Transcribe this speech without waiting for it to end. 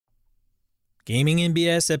Gaming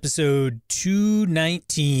NBS episode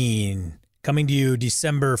 219, coming to you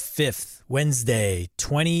December 5th, Wednesday,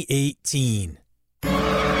 2018.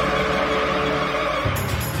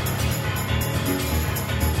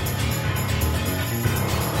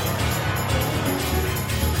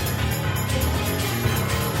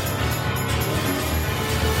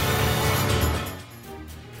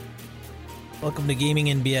 Welcome to Gaming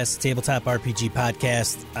NBS Tabletop RPG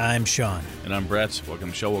Podcast. I'm Sean. And I'm Brett. Welcome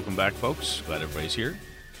to the show. Welcome back, folks. Glad everybody's here.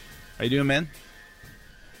 How you doing, man?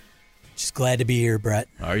 Just glad to be here, Brett.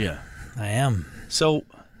 Are you? I am. So,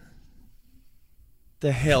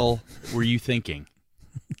 the hell were you thinking?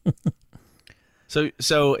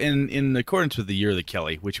 So in accordance with the year of the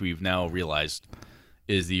Kelly, which we've now realized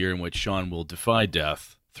is the year in which Sean will defy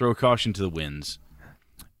death, throw caution to the winds,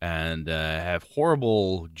 and have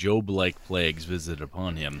horrible Job-like plagues visited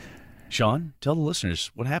upon him. Sean, tell the listeners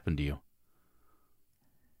what happened to you.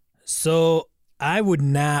 So, I would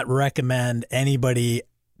not recommend anybody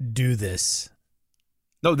do this.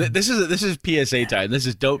 No, this is PSA time. This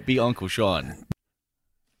is don't be Uncle Sean.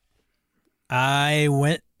 I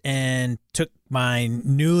went and took my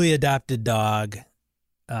newly adopted dog,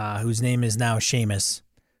 whose name is now Seamus,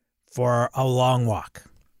 for a long walk.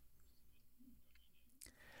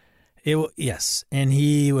 Yes, and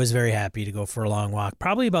he was very happy to go for a long walk,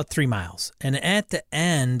 probably about 3 miles. And at the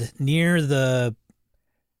end, near the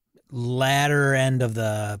latter end of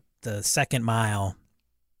the second mile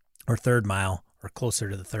or third mile, or closer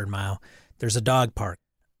to the third mile, there's a dog park.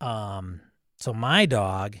 So my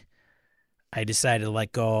dog, I decided to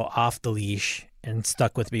let go off the leash and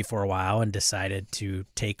stuck with me for a while and decided to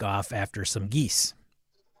take off after some geese.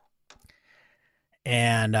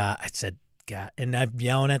 And I said, God, and I'm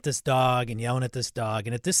yelling at this dog. And at this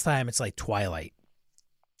time it's like twilight.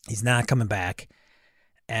 He's not coming back.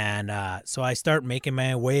 And so I start making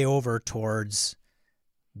my way over towards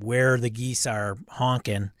where the geese are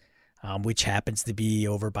honking, which happens to be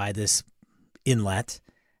over by this inlet.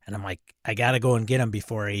 And I'm like, I got to go and get him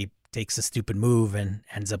before he takes a stupid move and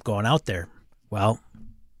ends up going out there. Well,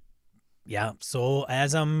 yeah. So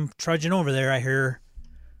as I'm trudging over there, I hear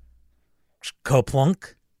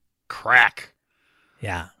kaplunk. Crack.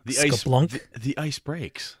 Yeah. The ice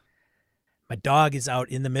breaks. My dog is out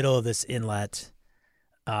in the middle of this inlet,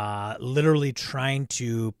 literally trying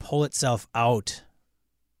to pull itself out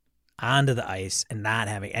onto the ice and not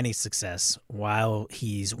having any success while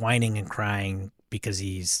he's whining and crying because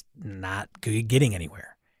he's not getting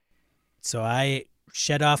anywhere. So I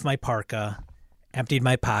shed off my parka, emptied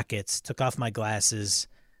my pockets, took off my glasses,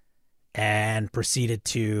 and proceeded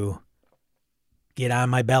to get on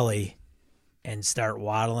my belly and start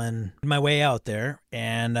waddling my way out there.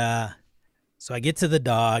 And so I get to the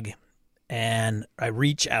dog, and I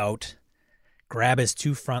reach out, grab his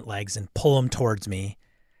 2 front legs, and pull him towards me.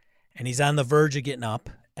 And he's on the verge of getting up,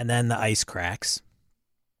 and then the ice cracks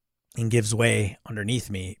and gives way underneath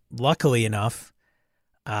me. Luckily enough,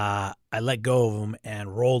 I let go of him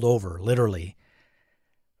and rolled over, literally.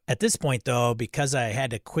 At this point, though, because I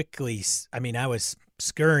had to quickly, I was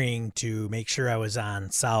scurrying to make sure I was on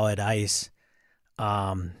solid ice.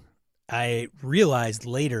 I realized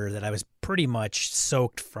later that I was pretty much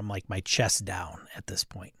soaked from like my chest down at this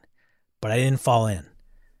point, but I didn't fall in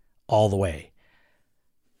all the way.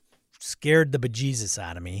 Scared the bejesus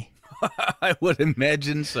out of me. I would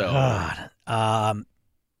imagine so. God.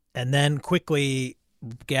 And then quickly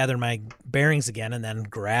gathered my bearings again and then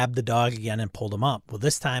grabbed the dog again and pulled him up. Well,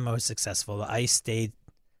 this time I was successful. The ice stayed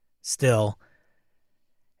still.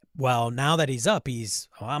 Well, now that he's up,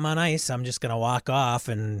 I'm on ice. I'm just going to walk off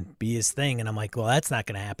and be his thing. And I'm like, well, that's not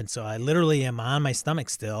going to happen. So I literally am on my stomach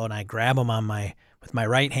still, and I grab him with my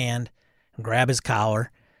right hand and grab his collar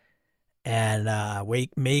and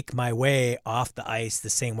make my way off the ice the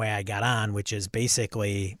same way I got on, which is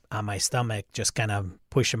basically on my stomach, just kind of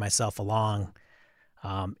pushing myself along.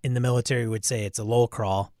 In the military, we would say it's a low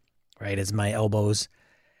crawl, right, as my elbows.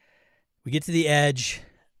 We get to the edge.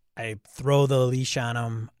 I throw the leash on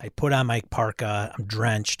him. I put on my parka. I'm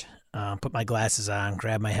drenched. Put my glasses on,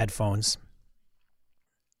 grab my headphones.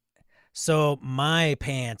 So my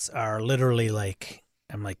pants are literally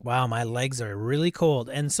I'm like, wow, my legs are really cold.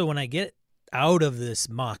 And so when I get out of this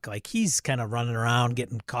muck, like he's kind of running around,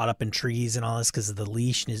 getting caught up in trees and all this because the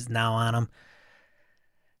leash is now on him.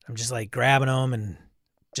 I'm just like grabbing him and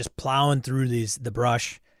just plowing through the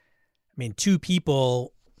brush. 2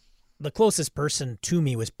 people, the closest person to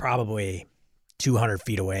me was probably 200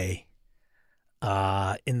 feet away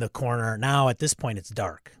in the corner. Now at this point it's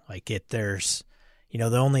dark. There's,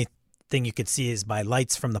 the only thing you could see is by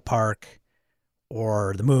lights from the park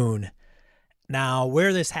or the moon. Now,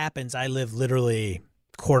 where this happens, I live literally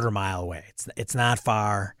quarter-mile away. It's not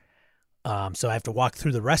far. So I have to walk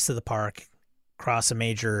through the rest of the park, cross a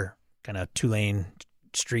major kind of 2-lane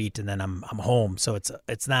street, and then I'm home. So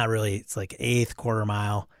it's not really, it's like eighth quarter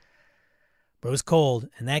mile. But it was cold,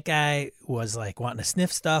 and that guy was like wanting to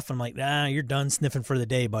sniff stuff. I'm like, nah, you're done sniffing for the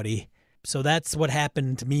day, buddy. So that's what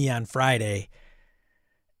happened to me on Friday.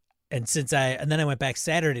 And then I went back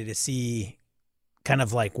Saturday to see kind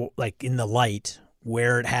of like in the light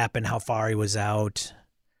where it happened, how far he was out.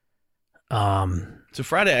 So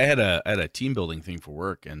Friday I had a team building thing for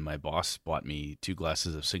work, and my boss bought me 2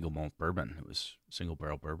 glasses of single malt bourbon. It was single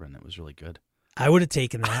barrel bourbon. It was really good. I would have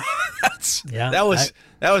taken that. That was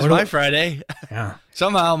my Friday. Yeah.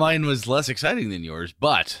 Somehow mine was less exciting than yours,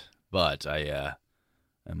 but I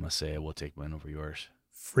must say I will take mine over yours.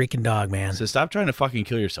 Freaking dog, man. So stop trying to fucking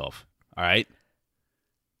kill yourself. All right.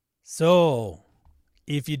 So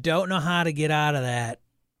if you don't know how to get out of that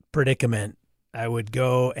predicament, I would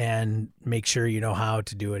go and make sure you know how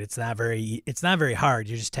to do it. It's not very hard.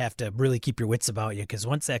 You just have to really keep your wits about you, because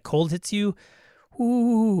once that cold hits you,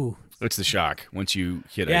 ooh. It's the shock. Once you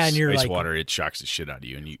hit and you're ice like, water, it shocks the shit out of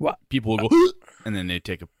you, and people will go, and then they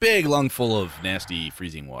take a big lung full of nasty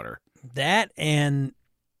freezing water. That, and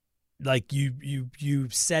like you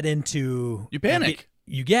set into, you panic.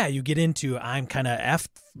 You get into I'm kind of F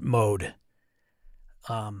mode.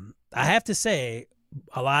 I have to say,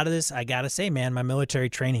 a lot of this, I gotta say, man, my military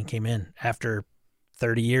training came in after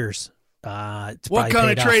 30 years. What kind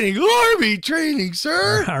of training? Army training,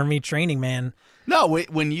 sir. Army training, man. No,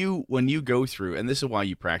 when you go through, and this is why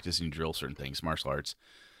you practice and you drill certain things, martial arts,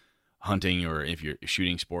 hunting, or if you're a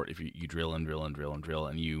shooting sport, if you drill and drill and drill and drill,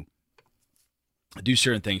 and you do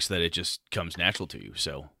certain things so that it just comes natural to you.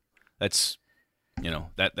 So that's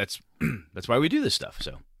that's why we do this stuff.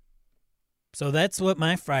 So that's what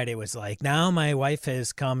my Friday was like. Now my wife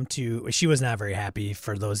has come to, she was not very happy,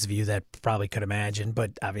 for those of you that probably could imagine,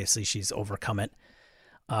 but obviously she's overcome it.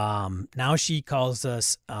 Now she calls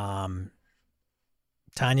us Tanya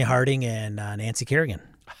Harding and Nancy Kerrigan.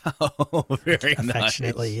 Oh, very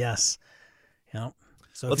affectionately, nice. Yes. Yep.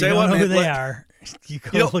 So I'll if you don't know who they are, you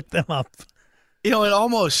go look them up. You know, in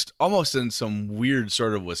almost in some weird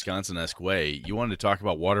sort of Wisconsin-esque way, you wanted to talk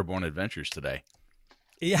about waterborne adventures today.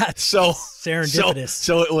 Yeah, so serendipitous.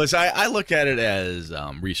 So it was. I look at it as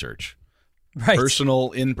research, right?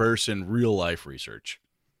 Personal, in-person, real-life research.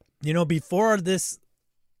 You know, before this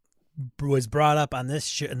was brought up on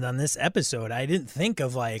this on this episode, I didn't think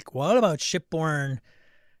of like, what about shipborne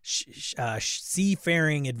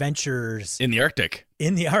seafaring adventures in the Arctic?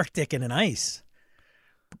 In the Arctic and in ice,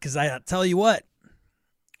 because I tell you what.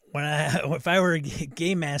 If I were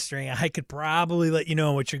game mastering, I could probably let you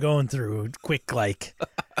know what you're going through quick, like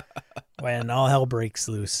when all hell breaks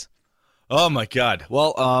loose. Oh my God!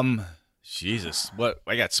 Well, Jesus, what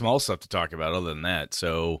I got small stuff to talk about other than that.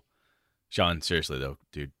 So, Sean, seriously though,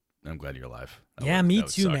 dude, I'm glad you're alive. Me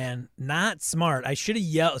too, man. Not smart. I should have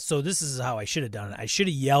yelled. So this is how I should have done it. I should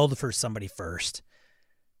have yelled for somebody first.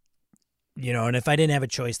 You know, and if I didn't have a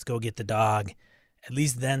choice to go get the dog, at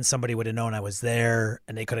least then somebody would have known I was there,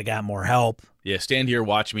 and they could have got more help. Yeah, stand here,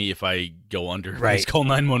 watch me if I go under. Right. Just call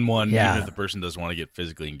 911, yeah. Even if the person doesn't want to get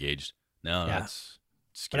physically engaged. No, yeah. That's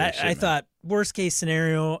scary. But I thought, worst case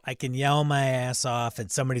scenario, I can yell my ass off,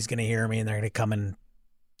 and somebody's going to hear me, and they're going to come and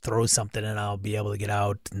throw something, and I'll be able to get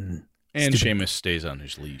out. And Seamus stays on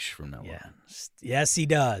his leash from now on. Yes, he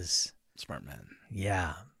does. Smart man.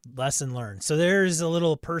 Yeah, lesson learned. So there's a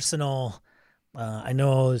little personal... I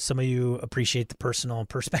know some of you appreciate the personal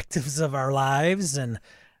perspectives of our lives, and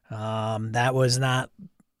that was not,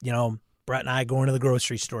 Brett and I going to the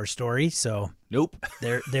grocery store story. So nope.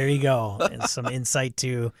 There you go, and some insight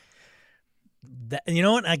to that. You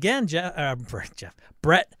know what? Again,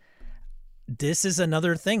 Brett, this is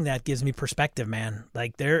another thing that gives me perspective, man.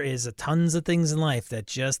 Like there is tons of things in life that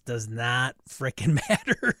just does not frickin'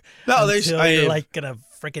 matter. No, you're like gonna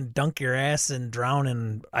frickin' dunk your ass and drown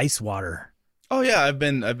in ice water. Oh yeah, I've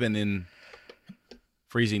been in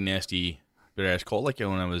freezing, nasty, bitter ass cold. Like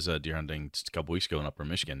when I was deer hunting just a couple weeks ago in Upper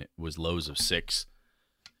Michigan, it was lows of 6.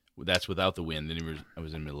 That's without the wind. Then I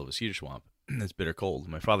was in the middle of a cedar swamp. It's bitter cold.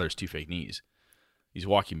 My father has 2 fake knees. He's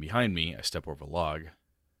walking behind me. I step over a log,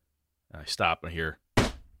 and I stop. And I hear,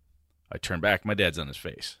 I turn back. My dad's on his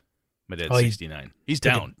face. My dad's 69. He's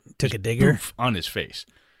down. Took a digger on his face.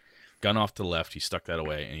 Gun off to the left. He stuck that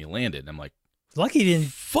away, and he landed. I'm like. Lucky he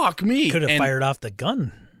didn't. Fuck me. Could have fired off the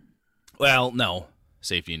gun. Well, no.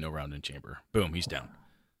 Safety, no round in chamber. Boom, he's down.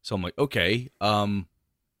 So I'm like, okay. I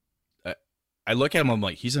look at him, I'm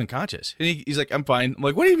like, he's unconscious. And he's like, I'm fine. I'm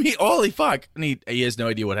like, what do you mean? Holy fuck. And he has no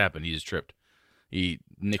idea what happened. He just tripped. He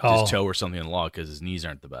nicked his toe or something in the log because his knees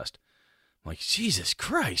aren't the best. I'm like, Jesus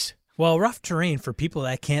Christ. Well, rough terrain for people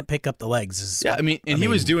that can't pick up the legs is. Yeah, I mean, he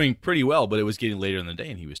was doing pretty well, but it was getting later in the day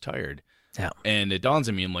and he was tired. Yeah. And it dawns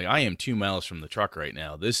on me, I'm like, I am 2 miles from the truck right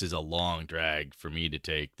now. This is a long drag for me to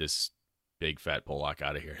take this big fat Pollock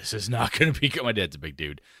out of here. This is not going to be good. My dad's a big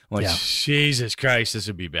dude. I'm like, Jesus Christ, this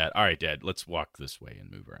would be bad. All right, Dad, let's walk this way and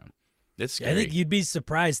move around. It's scary. I think you'd be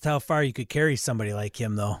surprised how far you could carry somebody like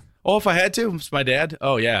him, though. Oh, if I had to, it's my dad.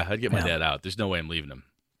 Oh, yeah, I'd get my dad out. There's no way I'm leaving him.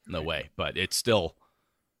 No way. But it's still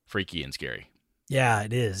freaky and scary. Yeah,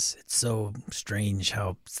 it is. It's so strange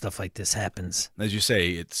how stuff like this happens. As you say,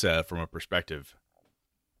 it's from a perspective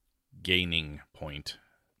gaining point.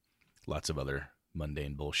 Lots of other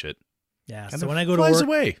mundane bullshit. Yeah. Kind so of when I go to flies work,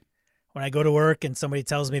 away. when I go to work and somebody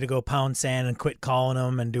tells me to go pound sand and quit calling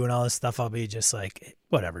them and doing all this stuff, I'll be just like,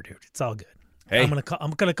 whatever, dude. It's all good. Hey, I'm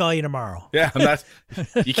gonna call you tomorrow. Yeah, I'm not.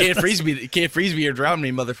 You can't freeze me. You can't freeze me or drown me,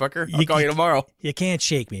 motherfucker. I'll call you tomorrow. You can't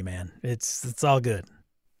shake me, man. It's all good.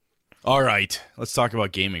 All right, let's talk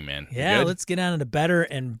about gaming, man. Yeah, let's get on to better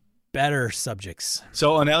and better subjects.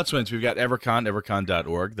 So announcements, we've got EverCon,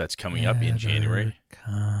 evercon.org. That's coming up in January.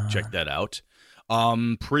 Check that out.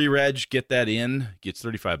 Pre-reg, get that in. Gets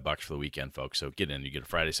 $35 for the weekend, folks. So get in. You get a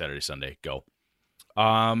Friday, Saturday, Sunday. Go.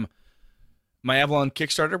 My Avalon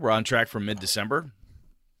Kickstarter, we're on track for mid-December.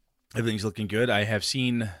 Everything's looking good. I have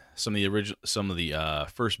seen some of the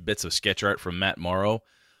first bits of sketch art from Matt Morrow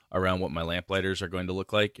around what my lamplighters are going to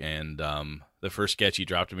look like, and the first sketch he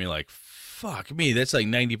dropped to me, like, fuck me, that's like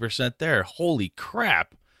 90% there. Holy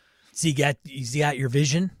crap! So he got your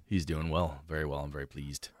vision. He's doing well, very well. I'm very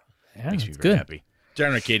pleased. Yeah, Makes me very happy.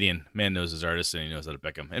 John Arcadian, man knows his artist and he knows how to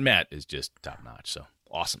pick them, and Matt is just top notch. So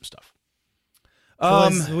awesome stuff.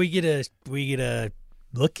 So we get a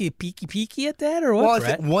looky peeky at that, or what? Well, I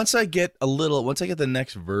think once I get the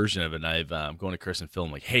next version of it, and I'm going to Chris and Phil.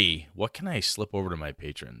 I'm like, hey, what can I slip over to my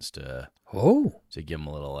patrons to give them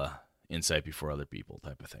a little insight before other people,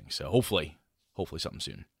 type of thing. So hopefully something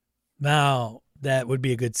soon. Now that would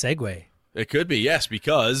be a good segue. It could be, yes,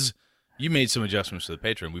 because you made some adjustments to the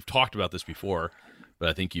Patreon. We've talked about this before, but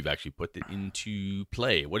I think you've actually put it into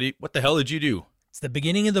play. What the hell did you do? It's the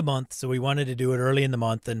beginning of the month, so we wanted to do it early in the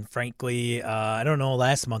month. And frankly, I don't know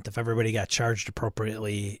last month if everybody got charged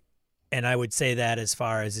appropriately. And I would say that as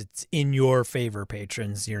far as it's in your favor,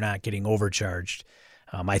 patrons, you're not getting overcharged.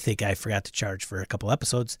 I think I forgot to charge for a couple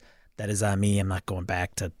episodes. That is on me. I'm not going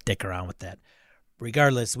back to dick around with that.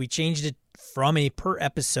 Regardless, we changed it from a per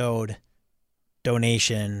episode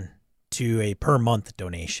donation to a per month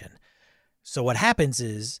donation. So what happens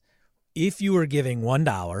is if you were giving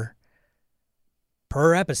 $1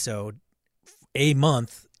 per episode a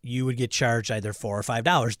month, you would get charged either $4 or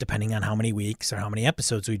 $5, depending on how many weeks or how many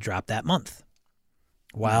episodes we drop that month.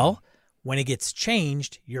 Well, when it gets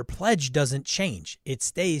changed, your pledge doesn't change. It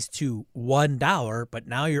stays to $1, but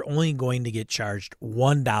now you're only going to get charged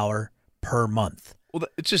 $1 per month. Well,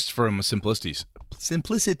 it's just from simplicity's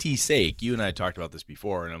sake. You and I talked about this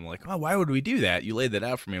before, and I'm like, oh, why would we do that? You laid that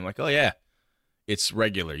out for me. I'm like, oh, yeah, it's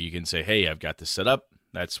regular. You can say, hey, I've got this set up.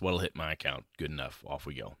 That's what'll hit my account. Good enough. Off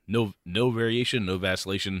we go. No variation, no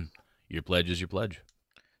vacillation. Your pledge is your pledge.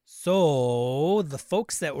 So the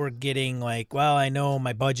folks that were getting like, well, I know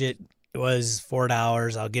my budget was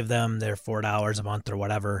 $4. I'll give them their $4 a month or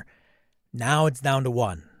whatever. Now it's down to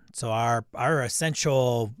 $1. So our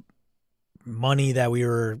essential money that we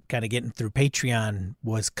were kind of getting through Patreon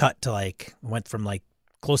was cut to went from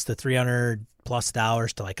close to $300+ to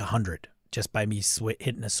 $100 just by me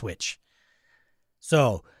hitting a switch.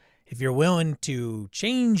 So if you're willing to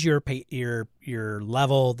change your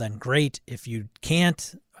level, then great. If you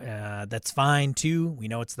can't, that's fine too. We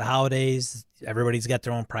know it's the holidays. Everybody's got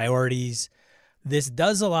their own priorities. This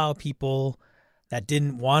does allow people that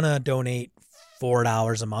didn't want to donate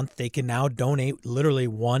 $4 a month. They can now donate literally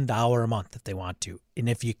 $1 a month if they want to. And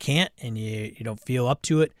if you can't and you don't feel up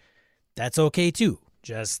to it, that's okay too.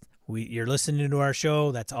 Just you're listening to our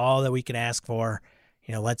show. That's all that we can ask for.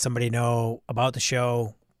 Let somebody know about the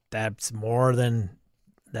show. That's more than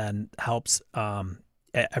helps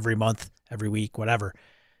every month, every week, whatever.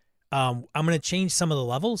 I'm going to change some of the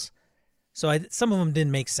levels. So some of them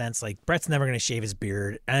didn't make sense. Like Brett's never going to shave his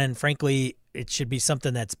beard. And frankly, it should be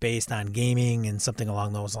something that's based on gaming and something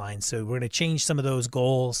along those lines. So we're going to change some of those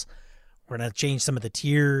goals. We're going to change some of the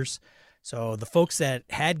tiers. So the folks that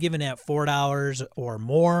had given at $4 or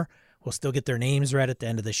more will still get their names read at the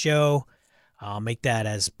end of the show. I'll make that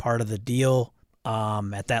as part of the deal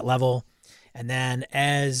at that level. And then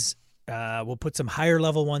as we'll put some higher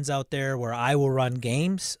level ones out there where I will run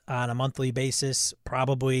games on a monthly basis,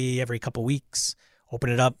 probably every couple weeks.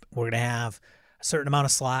 Open it up. We're going to have a certain amount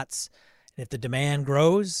of slots. And if the demand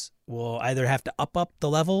grows, we'll either have to up the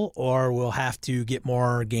level or we'll have to get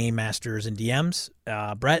more game masters and DMs.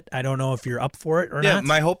 Brett, I don't know if you're up for it or not. Yeah,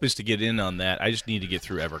 my hope is to get in on that. I just need to get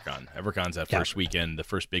through EverCon. EverCon's that first weekend, the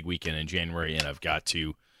first big weekend in January, and I've got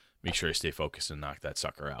to make sure I stay focused and knock that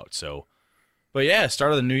sucker out. So, but yeah,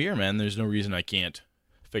 start of the new year, man. There's no reason I can't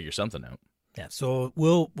figure something out. Yeah, so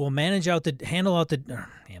we'll manage out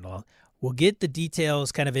we'll get the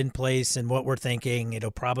details kind of in place and what we're thinking.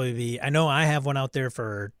 It'll probably be, I know I have one out there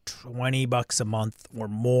for $20 a month or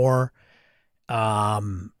more.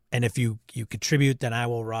 And if you contribute, then I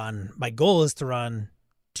will run. My goal is to run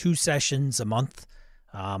 2 sessions a month,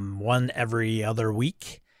 one every other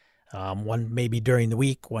week, one maybe during the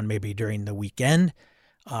week, one maybe during the weekend.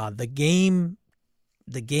 The game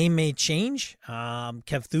may change.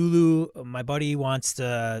 Cthulhu, my buddy, wants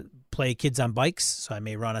to play Kids on Bikes, so I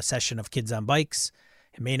may run a session of Kids on Bikes.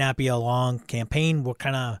 It may not be a long campaign. We're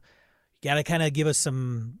got to give us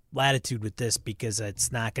some latitude with this because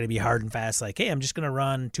it's not going to be hard and fast. Like, hey, I'm just going to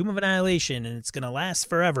run Tomb of Annihilation and it's going to last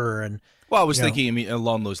forever. And well, I was thinking, I mean,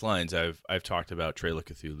 along those lines, I've talked about Trail of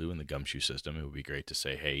Cthulhu and the Gumshoe system. It would be great to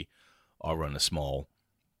say, hey, I'll run a small,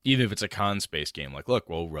 even if it's a con-space game, like, look,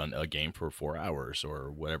 we'll run a game for 4 hours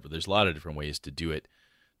or whatever. There's a lot of different ways to do it,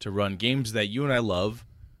 to run games that you and I love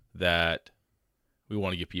that we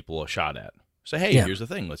want to give people a shot at. Say, hey, here's the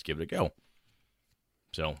thing. Let's give it a go.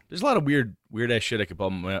 So there's a lot of weird-ass shit I could pull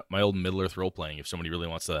my old Middle-earth role-playing. If somebody really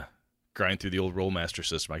wants to grind through the old Rollmaster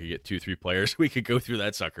system, I could get 2-3 players. We could go through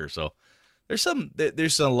that sucker. So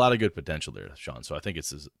there's a lot of good potential there, Sean. So I think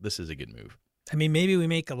this is a good move. I mean, maybe we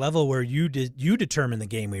make a level where you determine the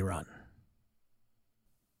game we run,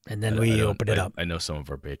 and then we open it up. I know some of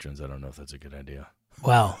our patrons. I don't know if that's a good idea.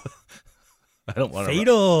 Well, I don't want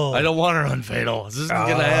Fatal. I don't want to run Fatal. This isn't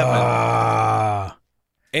gonna happen.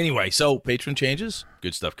 Anyway, so patron changes.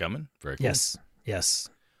 Good stuff coming. Very cool. Yes.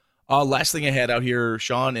 Last thing I had out here,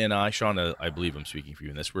 Sean, I believe I'm speaking for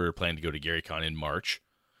you in this. We're planning to go to GaryCon in March.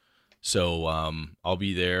 So I'll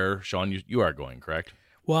be there. Sean, you are going, correct?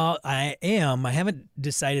 Well, I am. I haven't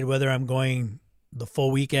decided whether I'm going the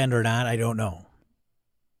full weekend or not. I don't know.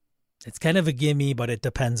 It's kind of a gimme, but it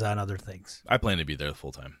depends on other things. I plan to be there the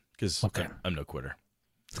full time because I'm no quitter.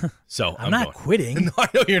 So I'm not quitting. No, I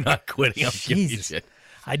know you're not quitting. I'm giving you shit.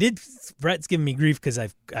 I did. Brett's giving me grief because I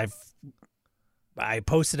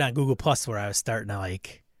posted on Google Plus where I was starting to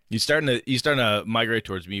like. You're starting to migrate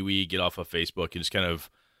towards me. We get off of Facebook and just kind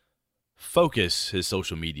of focus his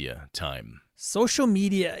social media time. Social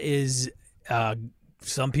media is,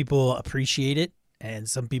 some people appreciate it and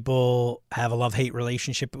some people have a love-hate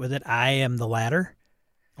relationship with it. I am the latter.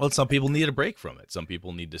 Well, some people need a break from it. Some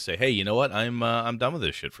people need to say, hey, you know what? I'm done with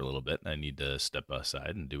this shit for a little bit. I need to step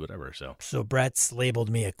aside and do whatever. So Brett's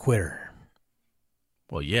labeled me a quitter.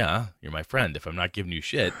 Well, yeah, you're my friend. If I'm not giving you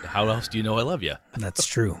shit, how else do you know I love you? That's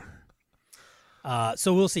true.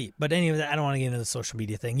 So we'll see. But anyway, I don't want to get into the social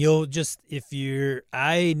media thing.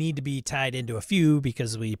 I need to be tied into a few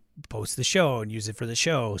because we post the show and use it for the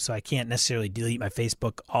show. So I can't necessarily delete my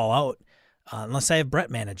Facebook all out unless I have Brett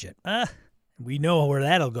manage it. We know where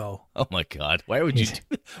that'll go. Oh my God. Why would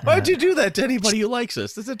you do that to anybody who likes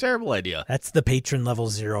us? That's a terrible idea. That's the patron level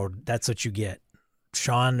 0. That's what you get.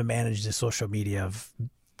 Sean to manage the social media of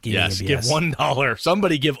Yes, give $1.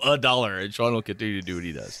 Somebody give $1, and Sean will continue to do what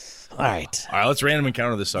he does. All right, let's random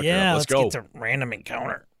encounter this sucker. Yeah, let's go. Get to random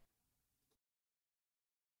encounter.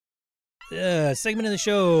 Segment of the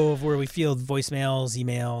show where we field voicemails,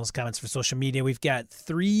 emails, comments for social media. We've got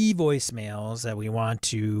 3 voicemails that we want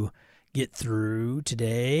to get through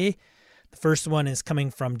today. The first one is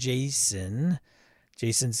coming from Jason.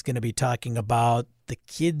 Jason's going to be talking about the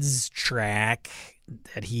kids track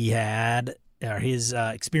that he had, or his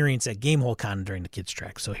experience at GameholeCon during the kids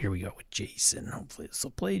track. So here we go with Jason. Hopefully this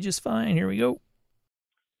will play just fine. Here we go.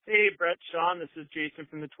 Hey, Brett, Sean, this is Jason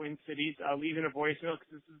from the Twin Cities. Leaving a voicemail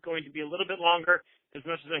because this is going to be a little bit longer, as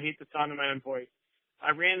much as I hate the sound of my own voice.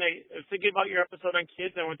 I was thinking about your episode on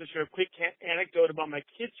kids. I want to share a quick anecdote about my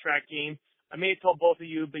kids track game. I may have told both of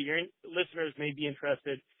you, but your listeners may be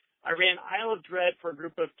interested. I ran Isle of Dread for a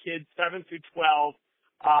group of kids 7 through 12.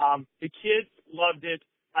 The kids loved it.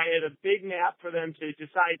 I had a big map for them to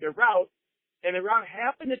decide their route, and the route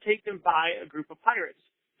happened to take them by a group of pirates.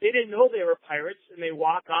 They didn't know they were pirates, and they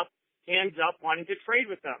walk up, hands up, wanting to trade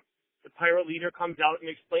with them. The pirate leader comes out and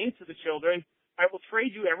explains to the children, I will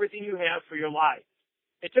trade you everything you have for your lives.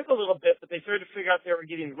 It took a little bit, but they started to figure out they were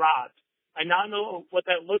getting robbed. I now know what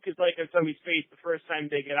that look is like on somebody's face the first time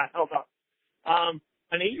they get held up.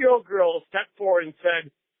 An 8-year-old girl stepped forward and said,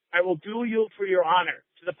 I will duel you for your honor,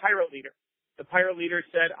 to the pirate leader. The pirate leader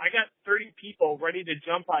said, I got 30 people ready to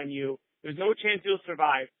jump on you. There's no chance you'll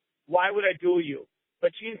survive. Why would I duel you?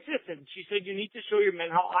 But she insisted. She said, you need to show your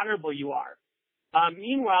men how honorable you are.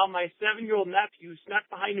 Meanwhile, my 7-year-old nephew snuck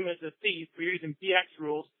behind him as a thief for using BX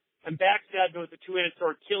rules and backstabbed him with a 2-handed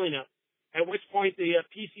sword, killing him. At which point the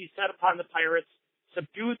PC set upon the pirates,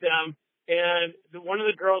 subdued them, and one of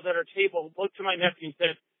the girls at our table looked to my nephew and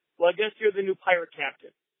said, well, I guess you're the new pirate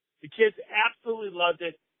captain. The kids absolutely loved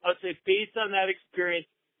it. I would say based on that experience,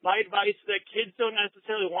 my advice is that kids don't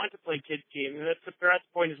necessarily want to play kids' games, and that's the Brett's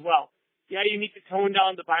point as well. Yeah, you need to tone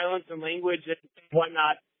down the violence and language and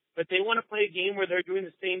whatnot, but they want to play a game where they're doing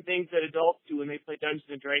the same things that adults do when they play Dungeons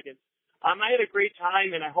 & Dragons. I had a great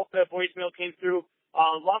time, and I hope that voicemail came through.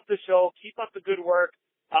 Love the show. Keep up the good work.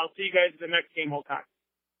 I'll see you guys at the next Game Hole Con.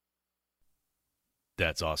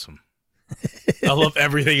 That's awesome. I love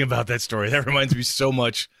everything about that story. That reminds me so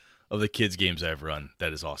much of the kids' games I've run.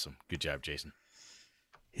 That is awesome. Good job, Jason.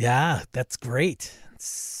 Yeah, that's great.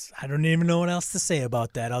 I don't even know what else to say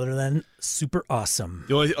about that other than super awesome.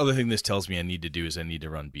 The only other thing this tells me I need to do is I need to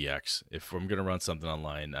run BX. If I'm going to run something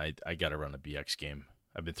online, I got to run a BX game.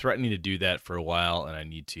 I've been threatening to do that for a while, and I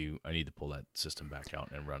need to pull that system back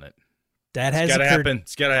out and run it. That has got to happen.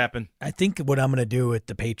 It's got to happen. I think what I'm going to do with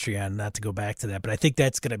the Patreon, not to go back to that, but I think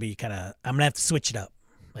that's going to be I'm going to have to switch it up.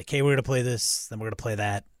 Like, hey, we're going to play this, then we're going to play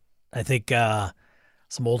that. I think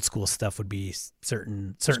some old school stuff would be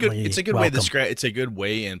certainly it's a good way welcome. It's a good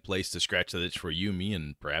way and place to scratch the itch for you, me,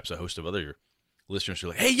 and perhaps a host of other listeners who are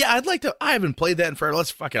like, hey, yeah, I'd like to. I haven't played that in forever.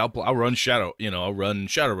 Let's fuck it. I'll run Shadow. I'll run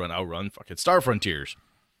Shadowrun. I'll run fucking Star Frontiers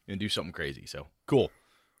and do something crazy. So cool.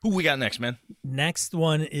 Who we got next, man? Next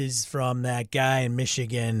one is from that guy in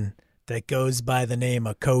Michigan that goes by the name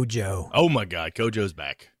of Kojo. Oh my God, Kojo's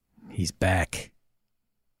back. He's back.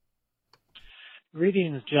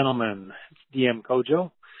 Greetings, gentlemen. It's DM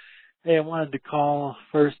Kojo. Hey, I wanted to call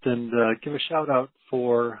first and give a shout-out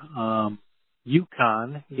for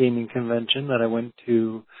UConn Gaming Convention that I went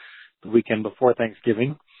to the weekend before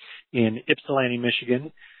Thanksgiving in Ypsilanti,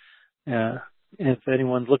 Michigan. If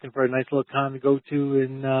anyone's looking for a nice little con to go to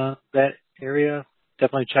in that area,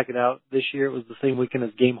 definitely check it out. This year it was the same weekend as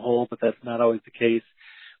Game Hole, but that's not always the case.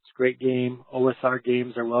 It's a great game. OSR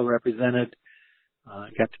games are well represented. I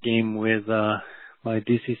got the game with my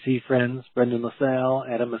DCC friends, Brendan LaSalle,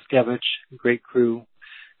 Adam Miskevich, great crew.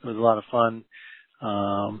 It was a lot of fun.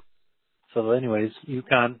 So anyways,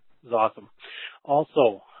 UConn was awesome.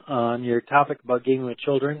 Also, on your topic about gaming with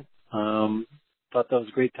children, thought that was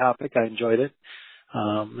a great topic. I enjoyed it.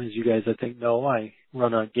 As you guys, I think, know, I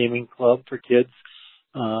run a gaming club for kids,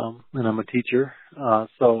 and I'm a teacher.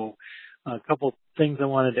 So a couple things I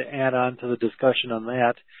wanted to add on to the discussion on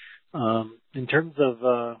that. In terms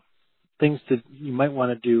of things that you might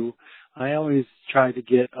want to do, I always try to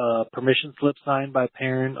get a permission slip signed by a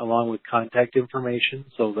parent along with contact information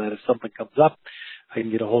so that if something comes up, I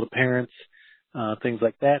can get a hold of parents, things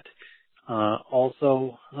like that.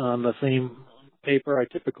 Also, on the same paper, I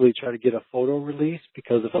typically try to get a photo release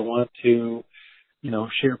because if I want to,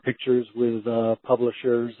 share pictures with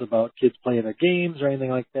publishers about kids playing their games or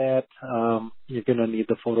anything like that, you're going to need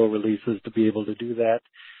the photo releases to be able to do that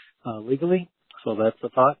legally. So that's a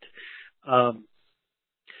thought.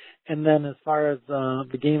 And then as far as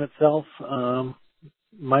the game itself,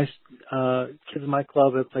 my kids in my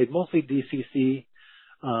club have played mostly DCC,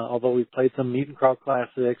 although we played some Mutant Crawl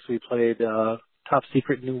Classics. We played Top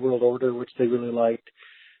Secret New World Order, which they really liked,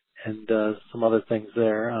 and some other things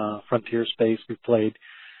there. Frontier Space we played.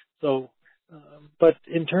 So, but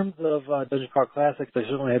in terms of Dungeon Crawl Classics, I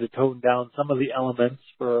certainly had to tone down some of the elements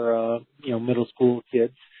for middle school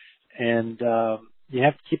kids, and you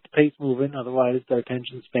have to keep the pace moving, otherwise their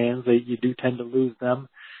attention spans, you do tend to lose them,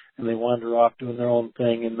 and they wander off doing their own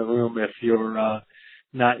thing in the room if you're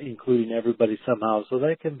not including everybody somehow. So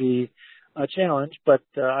that can be a challenge, but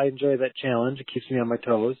I enjoy that challenge. It keeps me on my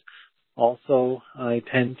toes. Also, I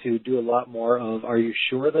tend to do a lot more of, are you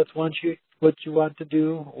sure that's what you want to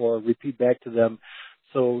do, or repeat back to them,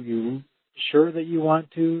 so you sure that you want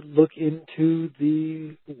to look into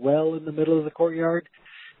the well in the middle of the courtyard?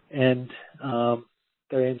 And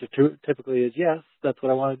their answer typically is yes, that's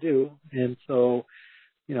what I want to do. And so,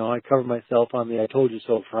 I cover myself on the I told you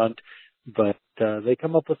so front, but they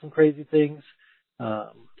come up with some crazy things,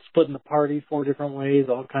 splitting the party 4 different ways,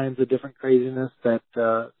 all kinds of different craziness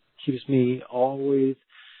that keeps me always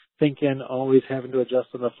thinking, always having to adjust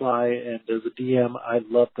on the fly. And as a DM, I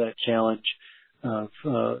love that challenge of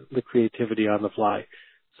the creativity on the fly.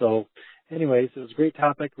 So anyways, it was a great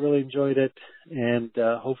topic. Really enjoyed it. And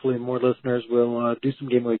hopefully more listeners will do some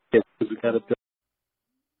game with kids because we got to build.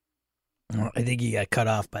 I think he got cut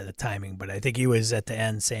off by the timing, but I think he was at the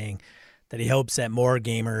end saying that he hopes that more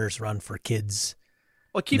gamers run for kids.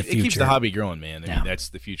 Well, it keeps the hobby growing, man. I mean, that's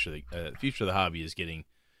the future. The future of the hobby is getting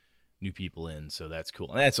new people in, so that's cool.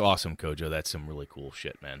 And that's awesome, Kojo. That's some really cool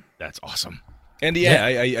shit, man. That's awesome. And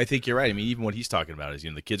I think you're right. I mean, even what he's talking about is,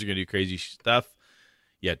 the kids are going to do crazy stuff.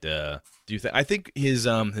 Yet, I think his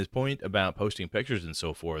point about posting pictures and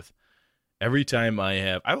so forth. Every time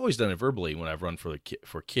I've always done it verbally when I've run for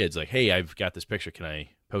kids, like, hey, I've got this picture. Can I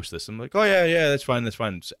post this? I'm like, oh yeah, that's fine.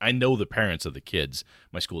 I know the parents of the kids.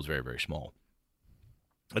 My school is very, very small,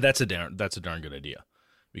 but that's a darn good idea,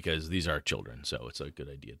 because these are children, so it's a good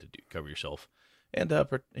idea to cover yourself and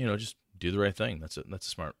just do the right thing. That's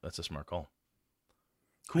a smart call.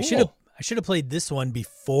 Cool. I should have played this one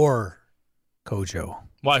before Kojo.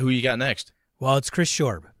 Why? Who you got next? Well, it's Chris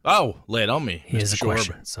Shorb. Oh, lay it on me. He has a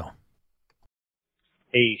question. So.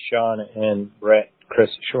 Hey, Sean and Brett, Chris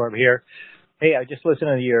Shorb here. Hey, I just listened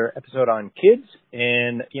to your episode on kids,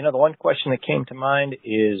 and, the one question that came to mind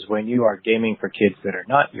is, when you are gaming for kids that are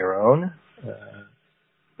not your own,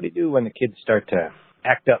 what do you do when the kids start to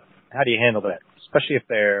act up? How do you handle that, especially if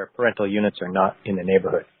their parental units are not in the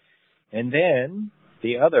neighborhood? And then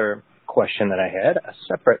the other question that I had, a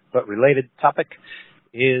separate but related topic,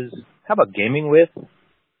 is how about gaming with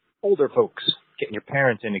older folks? Getting your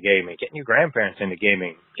parents into gaming, getting your grandparents into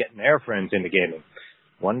gaming, getting their friends into gaming.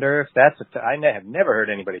 Wonder if that's I have never heard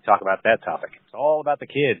anybody talk about that topic. It's all about the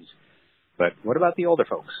kids. But what about the older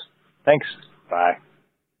folks? Thanks. Bye.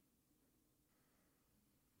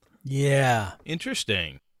 Yeah.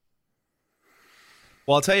 Interesting.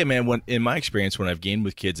 Well, I'll tell you, man, in my experience, when I've gamed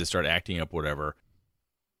with kids that start acting up, whatever,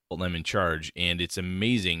 I'm in charge, and it's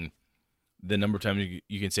amazing the number of times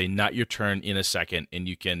you can say, not your turn, in a second, and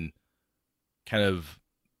you can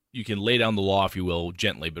you can lay down the law, if you will,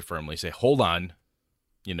 gently but firmly. Say, hold on,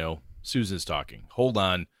 Susan's talking. Hold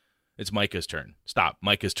on, it's Micah's turn. Stop,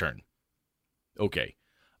 Micah's turn. Okay.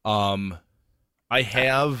 I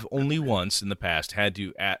have only once in the past had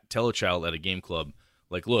to tell a child at a game club,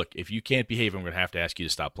 like, look, if you can't behave, I'm going to have to ask you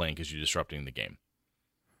to stop playing because you're disrupting the game.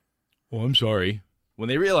 Oh, I'm sorry. When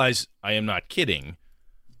they realize I am not kidding,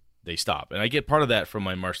 they stop. And I get part of that from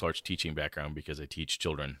my martial arts teaching background, because I teach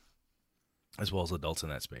children as well as adults in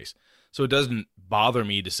that space. So it doesn't bother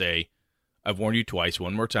me to say, I've warned you twice.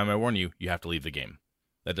 One more time I warn you, you have to leave the game.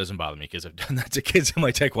 That doesn't bother me, because I've done that to kids in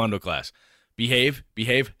my Taekwondo class. Behave,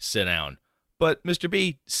 sit down. But Mr.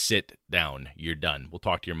 B, sit down. You're done. We'll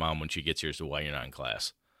talk to your mom when she gets here as to why you're not in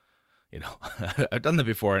class. I've done that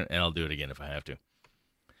before, and I'll do it again if I have to.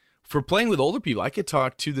 For playing with older people, I could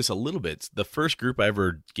talk to this a little bit. The first group I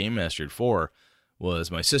ever game mastered for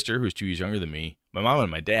was my sister, who's 2 years younger than me, my mom,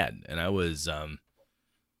 and my dad. And I was,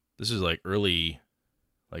 this is like early,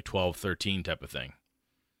 like 12, 13 type of thing.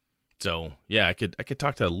 So yeah, I could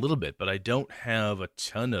talk to that a little bit, but I don't have a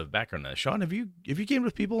ton of background on that. Sean, have you gamed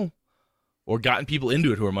with people or gotten people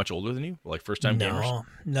into it who are much older than you, like first time gamers?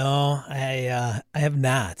 No, I have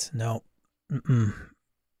not. No. Mm-mm.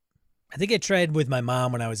 I think I tried with my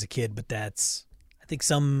mom when I was a kid, but I think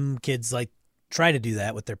some kids try to do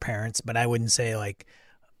that with their parents, but I wouldn't say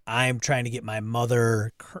I'm trying to get my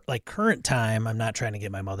mother, current time, I'm not trying to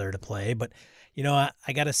get my mother to play, but I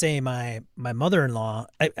got to say my mother-in-law,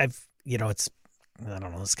 I've it's, I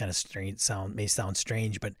don't know, it's kind of strange, may sound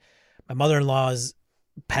strange, but my mother-in-law has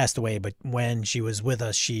passed away, but when she was with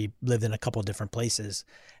us, she lived in a couple of different places,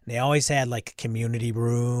 and they always had a community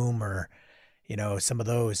room or, some of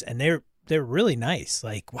those, and they're really nice.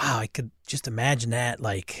 Wow, I could just imagine that.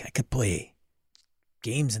 I could play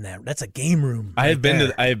games in that. That's a game room. I have been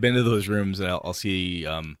to those rooms, and I'll see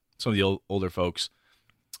some of the older folks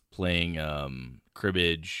playing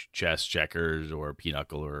cribbage, chess, checkers, or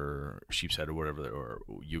pinochle, or sheep's head, or whatever, or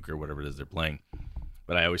euchre, whatever it is they're playing.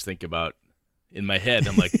 But I always think about, in my head,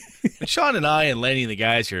 I'm like, Sean and I and Lenny and the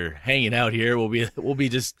guys are hanging out here. We'll be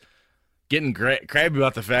just getting crabby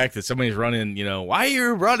about the fact that somebody's running, why are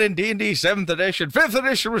you running D&D 7th edition? 5th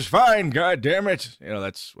edition was fine, god damn it.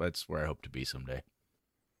 That's where I hope to be someday.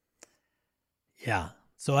 Yeah.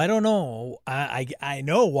 So I don't know. I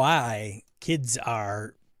know why kids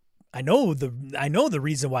are, I know the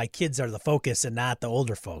reason why kids are the focus and not the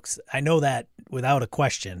older folks. I know that without a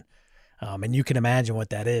question. And you can imagine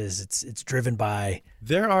what that is. It's driven by,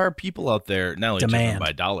 there are people out there not only demand. driven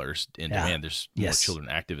by dollars and demand. There's more children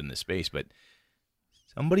active in this space, but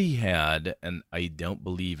somebody had, and I don't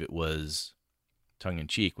believe it was tongue in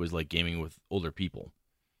cheek, was gaming with older people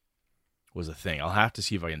was a thing. I'll have to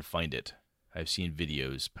see if I can find it. I've seen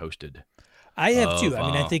videos posted. I have too.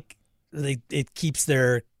 I mean, I think it keeps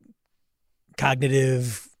their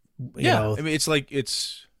cognitive. You know. I mean,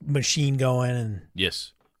 it's machine going, and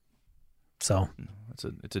Yes. so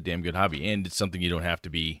It's a damn good hobby, and it's something you don't have to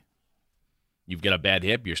be. You've got a bad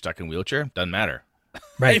hip, you're stuck in a wheelchair, doesn't matter.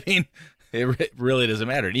 right. I mean, it really doesn't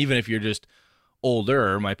matter. And even if you're just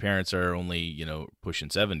older, my parents are only, pushing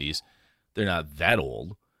 70s. They're not that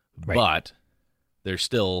old, Right. but they're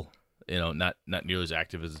still, not nearly as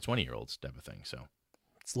active as the 20-year-olds type of thing. So,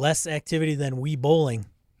 It's less activity than Wii bowling,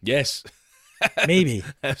 yes, maybe.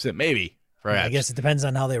 that's it. Maybe, perhaps. I guess it depends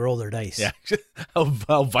on how they roll their dice. Yeah,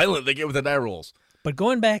 how violent they get with the die rolls. But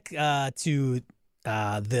going back to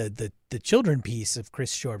the children piece of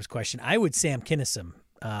Chris Shorb's question, I would Sam Kinison.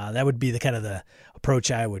 That would be the kind of the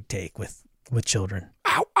approach I would take with children.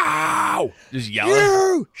 Ow, ow! Just yelling.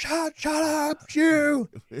 You shut up, you!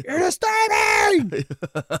 You're disturbing.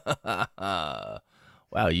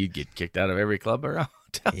 Wow, you'd get kicked out of every club around.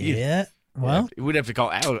 You. Yeah. Well, we'd have to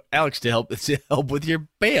call Alex to help with your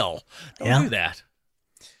bail. Don't Yeah. do that.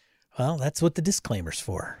 well, that's what the disclaimer's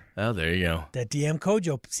for. Oh, there you go. That DM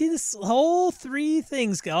Kojo. See, this whole three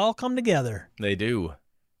things all come together. They do.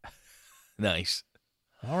 Nice.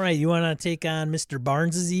 All right, you want to take on Mr.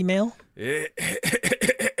 Barnes's email?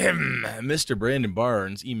 Mr. Brandon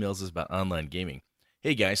Barnes emails us about online gaming.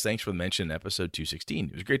 Hey guys, thanks for the mention in episode 216.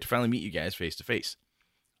 It was great to finally meet you guys face to face.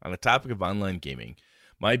 On the topic of online gaming,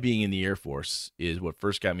 my being in the Air Force is what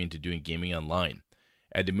first got me into doing gaming online.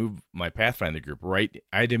 I had to move from my Pathfinder group right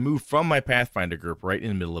in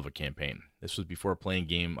the middle of a campaign. This was before playing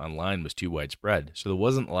game online was too widespread, so there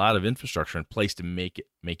wasn't a lot of infrastructure in place to make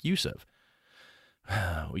use of.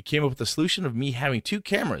 We came up with the solution of me having two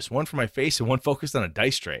cameras, one for my face and one focused on a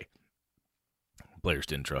dice tray. Players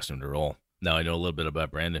didn't trust him to roll. Now I know a little bit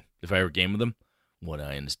about Brandon. If I ever game with him, one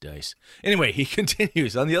eye in his dice. Anyway, he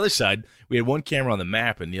continues. On the other side, we had one camera on the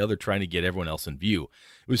map and the other trying to get everyone else in view.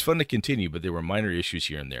 It was fun to continue, but there were minor issues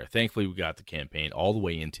here and there. Thankfully, we got the campaign all the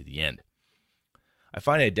way into the end. I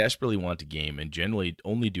find I desperately want to game and generally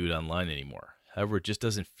only do it online anymore. However, it just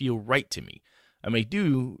doesn't feel right to me. I may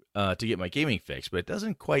do to get my gaming fix, but it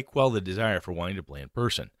doesn't quite quell the desire for wanting to play in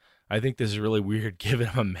person. I think this is really weird given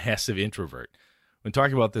I'm a massive introvert. When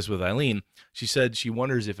talking about this with Eileen, she said she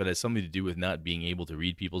wonders if it has something to do with not being able to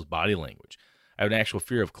read people's body language. I have an actual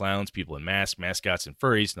fear of clowns, people in masks, mascots, and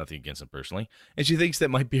furries, nothing against them personally, and she thinks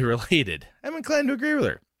that might be related. I'm inclined to agree with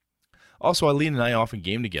her. Also, Eileen and I often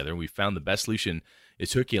game together, and we found the best solution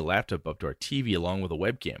is hooking a laptop up to our TV along with a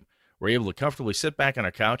webcam. We're able to comfortably sit back on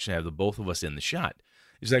our couch and have the both of us in the shot.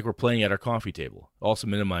 It's like we're playing at our coffee table. It also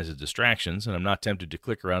minimizes distractions, and I'm not tempted to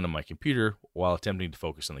click around on my computer while attempting to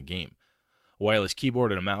focus on the game. A wireless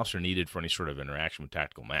keyboard and a mouse are needed for any sort of interaction with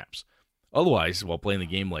tactical maps. Otherwise, while playing the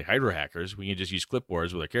game like Hydro Hackers, we can just use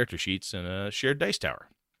clipboards with our character sheets and a shared dice tower.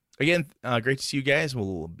 Again, great to see you guys.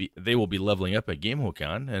 They will be leveling up at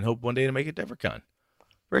GamehoCon and hope one day to make it to EverCon.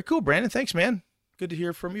 Very cool, Brandon. Thanks, man. Good to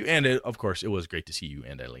hear from you. And, of course, it was great to see you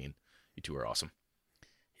and Eileen. You two are awesome.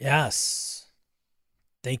 Yes.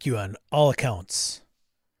 Thank you on all accounts.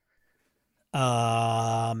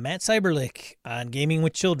 Matt Cyberlick on Gaming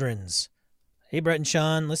with Children's. Hey, Brett and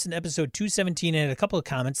Sean, listen to episode 217 and had a couple of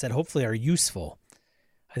comments that hopefully are useful.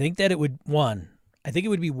 I think it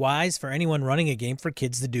would be wise for anyone running a game for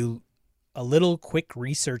kids to do a little quick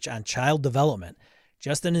research on child development.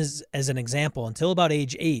 Just as an example, until about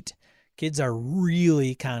age 8, kids are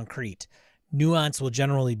really concrete. Nuance will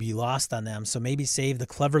generally be lost on them, so maybe save the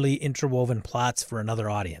cleverly interwoven plots for another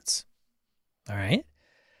audience. All right.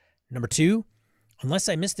 Number 2, unless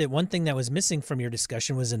I missed it, one thing that was missing from your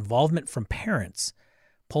discussion was involvement from parents.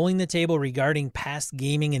 Pulling the table regarding past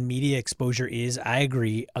gaming and media exposure is, I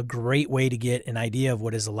agree, a great way to get an idea of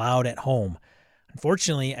what is allowed at home.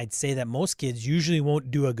 Unfortunately, I'd say that most kids usually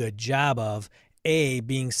won't do a good job of, A,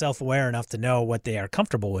 being self-aware enough to know what they are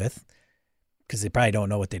comfortable with, because they probably don't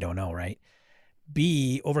know what they don't know, right?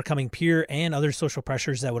 B, overcoming peer and other social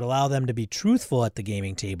pressures that would allow them to be truthful at the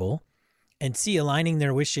gaming table. And C, aligning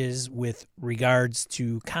their wishes with regards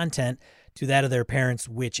to content to that of their parents,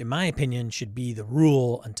 which, in my opinion, should be the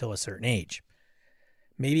rule until a certain age.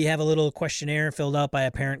 Maybe have a little questionnaire filled out by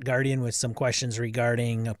a parent guardian with some questions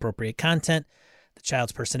regarding appropriate content, the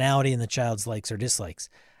child's personality, and the child's likes or dislikes.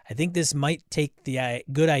 I think this might take the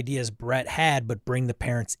good ideas Brett had, but bring the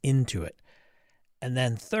parents into it. And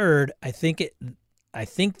then third, I think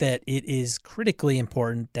that it is critically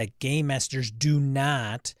important that game masters do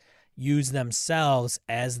not use themselves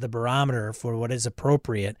as the barometer for what is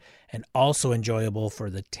appropriate and also enjoyable for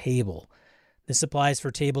the table. This applies for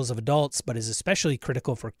tables of adults, but is especially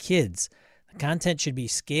critical for kids. The content should be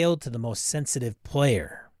scaled to the most sensitive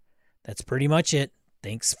player. That's pretty much it.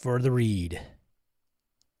 Thanks for the read.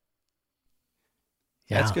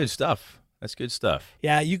 Yeah. That's good stuff. That's good stuff.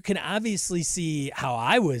 Yeah, you can obviously see how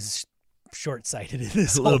I was short-sighted in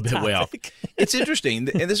this A little whole bit way off. topic. It's interesting, and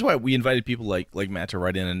this is why we invited people like Matt to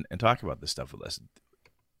write in and talk about this stuff with us.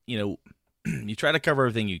 You know, you try to cover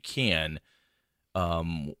everything you can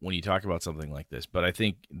when you talk about something like this, but I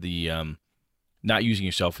think the not using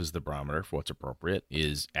yourself as the barometer for what's appropriate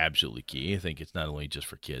is absolutely key. I think it's not only just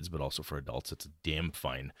for kids, but also for adults. It's a damn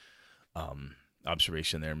fine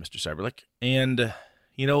observation there, Mr. Cyberlick. And,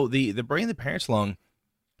 you know, the bringing the parents along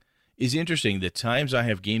is interesting. The times I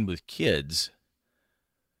have gamed with kids,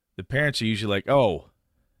 the parents are usually like, oh,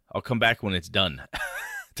 I'll come back when it's done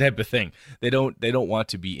type of thing. They don't want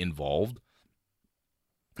to be involved.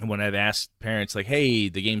 And when I've asked parents like, hey,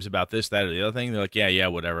 the game's about this, that, or the other thing, they're like, yeah,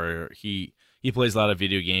 whatever. He plays a lot of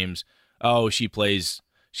video games. Oh, she plays,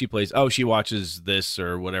 oh, she watches this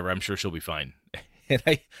or whatever. I'm sure she'll be fine. And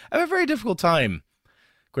I have a very difficult time,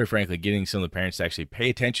 quite frankly, getting some of the parents to actually pay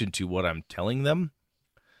attention to what I'm telling them.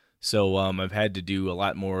 So I've had to do a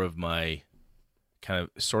lot more of my kind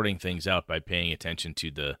of sorting things out by paying attention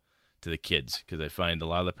to the kids, because I find a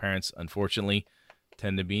lot of the parents, unfortunately,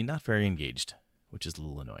 tend to be not very engaged, which is a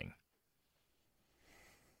little annoying.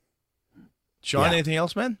 Sean, anything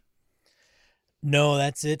else, man? No,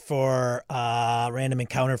 that's it for Random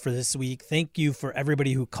Encounter for this week. Thank you for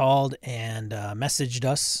everybody who called and messaged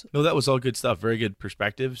us. No, that was all good stuff. Very good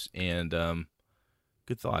perspectives and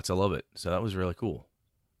good thoughts. I love it. So that was really cool.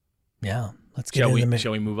 Yeah, let's get into the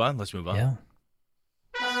Shall we move on? Let's move on. Yeah.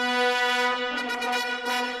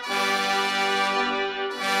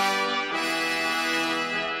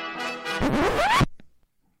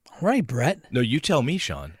 All right, Brett. No, you tell me,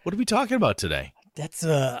 Sean. What are we talking about today? That's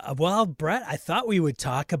well, Brett, I thought we would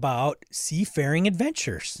talk about seafaring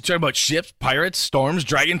adventures. You talking about ships, pirates, storms,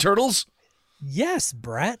 dragon turtles? Yes,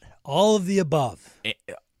 Brett. All of the above.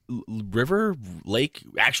 River, lake,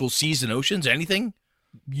 actual seas and oceans, anything?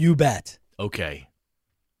 You bet. Okay.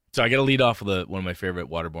 So I got to lead off with one of my favorite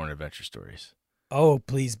waterborne adventure stories. Oh,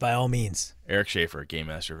 please, by all means. Eric Schaefer, game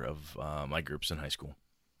master of my groups in high school.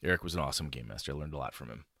 Eric was an awesome game master. I learned a lot from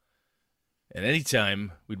him. And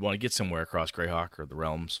anytime we'd want to get somewhere across Greyhawk or the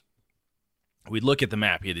Realms, we'd look at the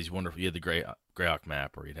map. He had the Greyhawk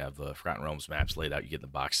map, or he'd have the Forgotten Realms maps laid out. You get in the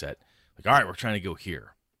box set. Like, all right, we're trying to go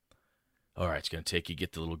here. All right, it's going to take you,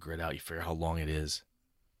 get the little grid out. You figure out how long it is.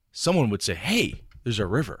 Someone would say, hey, there's a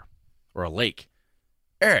river or a lake.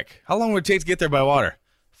 Eric, how long would it take to get there by water?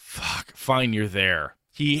 Fuck, fine, you're there.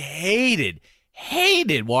 He hated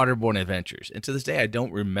waterborne adventures. And to this day, I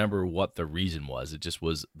don't remember what the reason was. It just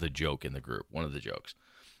was the joke in the group, one of the jokes.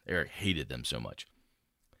 Eric hated them so much.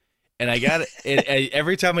 And I got it.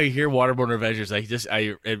 Every time I hear waterborne adventures,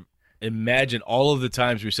 I imagine all of the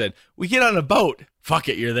times we said, we get on a boat. Fuck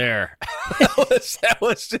it, you're there. that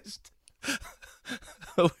was just...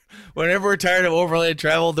 Whenever we're tired of overland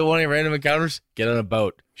travel to one of Random Encounters, get on a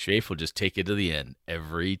boat. Shafe will just take you to the end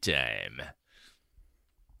every time.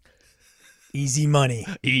 Easy money.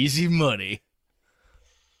 Easy money.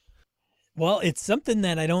 Well, it's something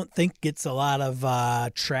that I don't think gets a lot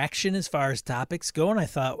of traction as far as topics go. And I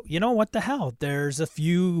thought, you know, what the hell? There's a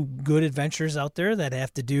few good adventures out there that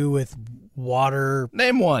have to do with water.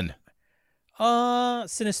 Name one.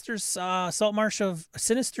 Sinister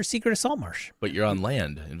Secret of Saltmarsh. But you're on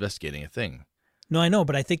land investigating a thing. No, I know,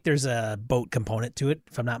 but I think there's a boat component to it,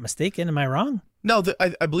 if I'm not mistaken. Am I wrong? No,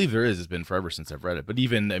 I believe there is. It's been forever since I've read it. But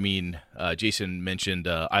even, I mean, Jason mentioned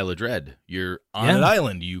Isle of Dread. You're on an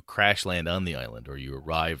island. You crash land on the island, or you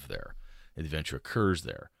arrive there. The adventure occurs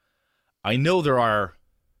there. I know there are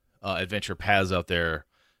adventure paths out there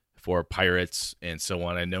for pirates and so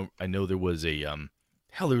on. I know there was a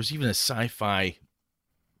there was even a sci-fi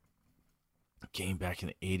game back in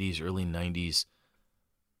the 80s, early 90s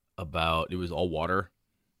about, it was all water.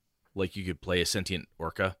 Like you could play a sentient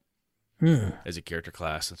orca as a character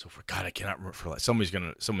class and so forth. God, I cannot remember for life.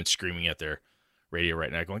 Someone's screaming at their radio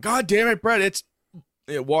right now going, God damn it, Brett, it's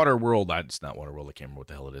Water World. It's not Water World. I can't remember what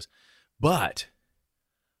the hell it is. But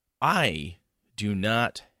I do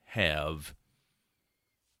not have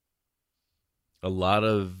a lot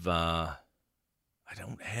of... I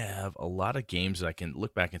don't have a lot of games that I can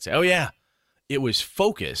look back and say, oh, yeah, it was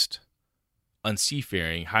focused on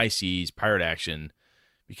seafaring, high seas, pirate action,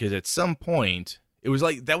 because at some point, it was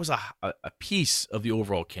like that was a piece of the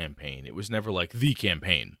overall campaign. It was never like the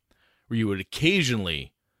campaign where you would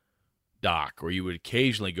occasionally dock or you would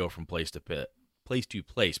occasionally go from place to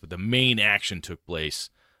place, but the main action took place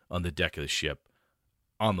on the deck of the ship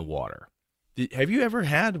on the water. Have you ever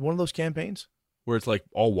had one of those campaigns where it's like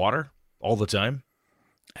all water all the time?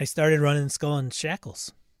 I started running Skull and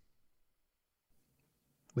Shackles,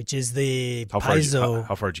 which is the How far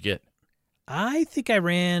did you get? I think I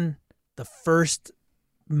ran the first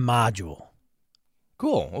module.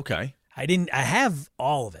 Cool. Okay. I have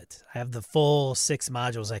all of it. I have the full 6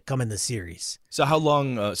 modules that come in the series. So how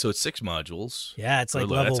long? So it's 6 modules. Yeah, it's like Oh,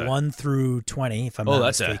 level that's 1 through 20, if I'm not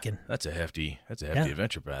mistaken. That's a hefty Yeah.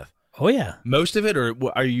 adventure path. Oh, yeah. Most of it, or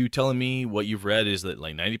are you telling me what you've read is that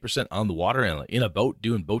like 90% on the water and like in a boat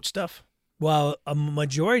doing boat stuff? Well, a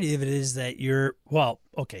majority of it is that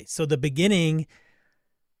so the beginning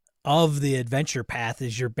of the adventure path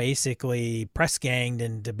is you're basically press ganged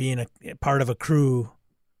into being a part of a crew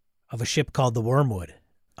of a ship called the Wormwood,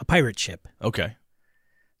 a pirate ship. Okay.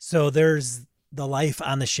 So there's the life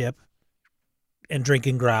on the ship and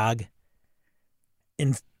drinking grog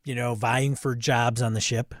and, vying for jobs on the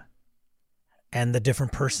ship and the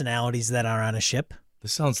different personalities that are on a ship.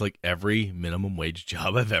 This sounds like every minimum wage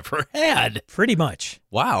job I've ever had. Pretty much.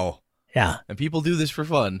 Wow. Yeah. And people do this for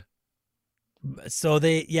fun. So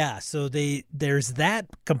there's that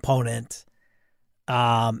component.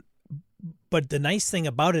 But the nice thing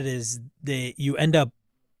about it is that you end up,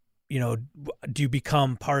 do you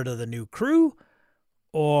become part of the new crew,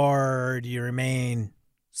 or do you remain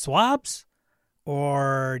swabs,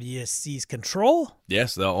 or do you seize control?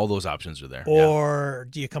 Yes, all those options are there. Or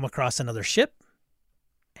do you come across another ship?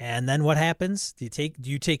 And then what happens? Do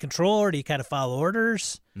you take control, or do you kind of follow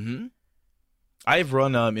orders? Mm-hmm. I've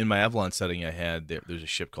run in my Avalon setting. I had there's a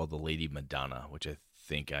ship called the Lady Madonna, which I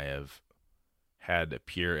think I have had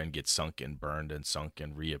appear and get sunk and burned and sunk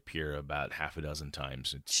and reappear about half a dozen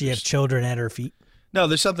times. She have children at her feet. No,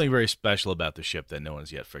 there's something very special about the ship that no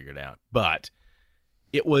one's yet figured out. But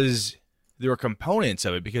there were components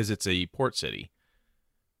of it because it's a port city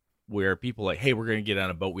where people are like, hey, we're going to get on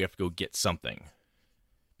a boat. We have to go get something.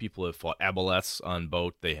 People have fought aboleths on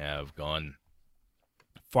boat. They have gone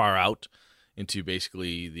far out into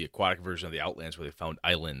basically the aquatic version of the Outlands where they found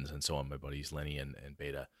islands and so on. My buddies Lenny and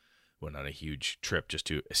Beta went on a huge trip just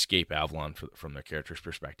to escape Avalon from their characters'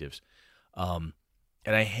 perspectives. And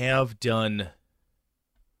I have done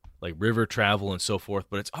like river travel and so forth,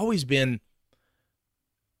 but it's always been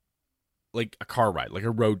like a car ride, like a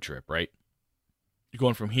road trip, right? You're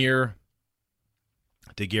going from here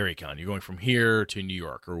to GaryCon. You're going from here to New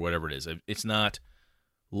York or whatever it is. It's not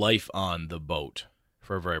life on the boat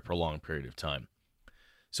for a very prolonged period of time.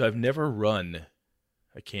 So I've never run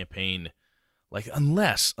a campaign like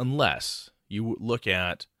unless you look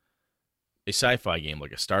at a sci-fi game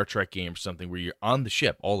like a Star Trek game or something where you're on the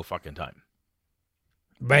ship all the fucking time.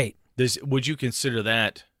 Right. Would you consider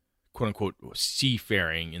that quote unquote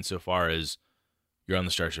seafaring insofar as you're on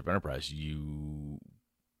the Starship Enterprise?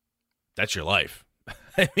 That's your life.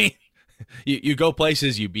 I mean, you go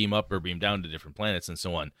places, you beam up or beam down to different planets and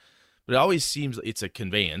so on. But it always seems it's a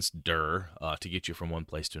conveyance, to get you from one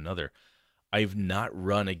place to another. I've not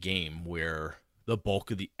run a game where the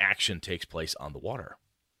bulk of the action takes place on the water.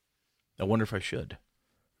 I wonder if I should.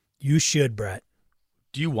 You should, Brett.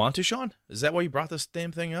 Do you want to, Sean? Is that why you brought this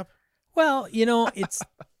damn thing up? Well, it's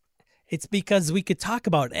because we could talk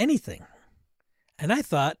about anything. And I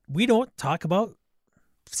thought we don't talk about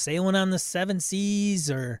sailing on the 7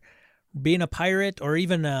 seas or being a pirate or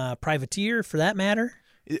even a privateer for that matter.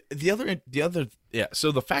 The other, yeah.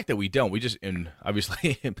 So the fact that we just, and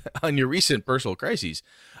obviously on your recent personal crises,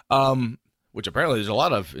 which apparently there's a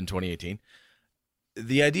lot of in 2018,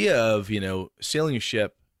 the idea of, sailing a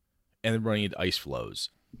ship and then running into ice flows,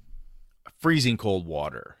 freezing cold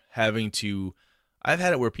water, I've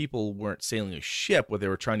had it where people weren't sailing a ship. What they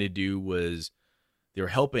were trying to do was they were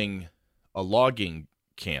helping a logging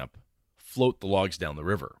camp float the logs down the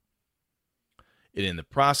river. And in the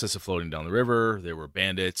process of floating down the river, there were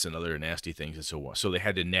bandits and other nasty things and so on. So they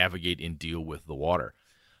had to navigate and deal with the water.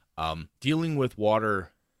 Dealing with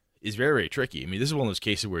water is very, very tricky. I mean, this is one of those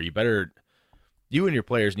cases where you and your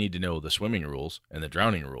players need to know the swimming rules and the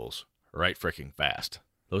drowning rules right freaking fast.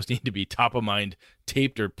 Those need to be top of mind,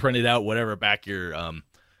 taped or printed out, whatever, back your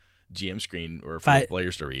GM screen or for the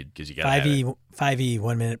players to read because you got 5e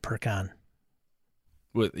 1 minute per con.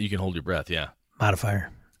 You can hold your breath, yeah.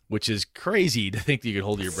 Modifier. Which is crazy to think that you could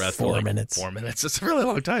hold your breath for 4 like minutes. 4 minutes. That's a really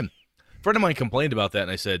long time. A friend of mine complained about that,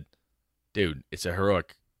 and I said, dude, it's a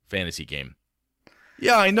heroic fantasy game.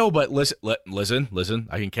 Yeah, I know, but listen.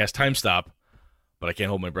 I can cast time stop, but I can't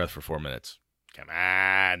hold my breath for 4 minutes. Come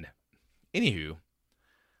on. Anywho,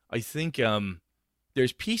 I think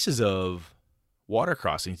there's pieces of water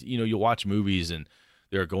crossings. You'll watch movies, and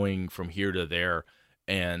they're going from here to there,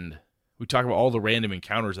 and we talk about all the random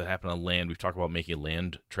encounters that happen on land. We've talked about making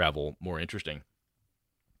land travel more interesting.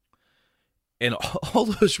 And all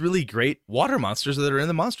those really great water monsters that are in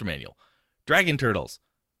the monster manual. Dragon turtles.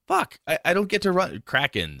 Fuck, I don't get to run.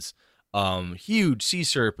 Krakens. huge sea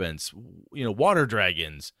serpents, water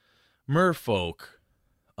dragons, merfolk,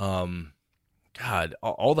 God,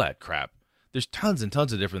 all that crap. There's tons and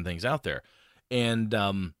tons of different things out there. And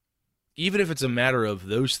even if it's a matter of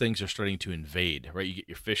those things are starting to invade, right? You get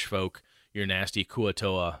your fish folk, your nasty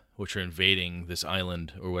Kuatoa, which are invading this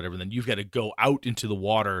island or whatever, then you've got to go out into the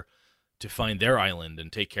water to find their island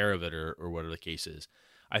and take care of it or whatever the case is.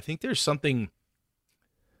 I think there's something,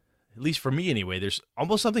 at least for me anyway, there's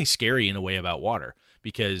almost something scary in a way about water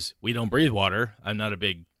because we don't breathe water. I'm not a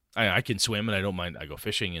big, I can swim and I don't mind. I go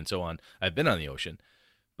fishing and so on. I've been on the ocean.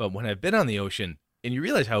 But when I've been on the ocean and you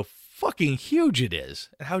realize how fucking huge it is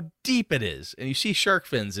and how deep it is, and you see shark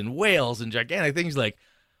fins and whales and gigantic things like,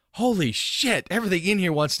 holy shit, everything in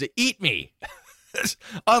here wants to eat me.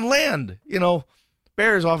 On land,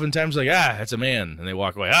 bears oftentimes like, that's a man, and they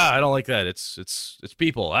walk away. I don't like that. It's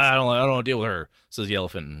people. I don't want to deal with her, says the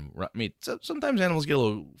elephant. Sometimes animals get a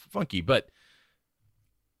little funky, but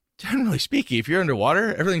generally speaking, if you're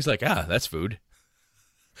underwater, everything's like, that's food.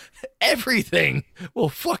 Everything will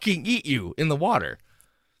fucking eat you in the water.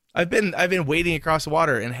 I've been wading across the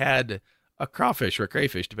water and had a crawfish or a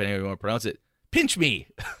crayfish, depending on how you want to pronounce it, pinch me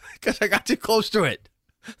because I got too close to it.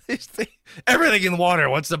 Everything in the water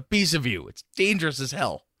wants a piece of you. It's dangerous as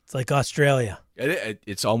hell. It's like Australia.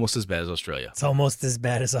 It's almost as bad as Australia. It's almost as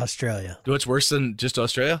bad as Australia. Do what's worse than just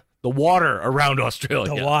Australia? The water around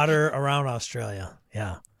Australia. The water around Australia.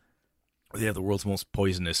 Yeah. They have the world's most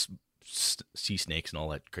poisonous sea snakes and all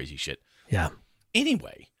that crazy shit. Yeah.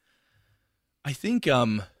 Anyway, I think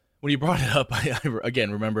when you brought it up, I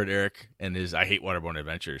again remembered Eric and his I Hate Waterborne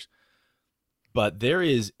Adventures. But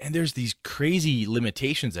there's these crazy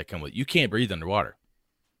limitations that come with it. You can't breathe underwater.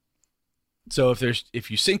 So if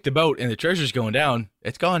you sink the boat and the treasure's going down,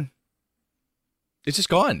 it's gone. It's just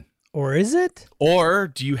gone. Or is it? Or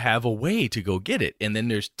do you have a way to go get it? And then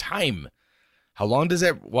there's time. How long does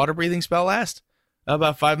that water breathing spell last?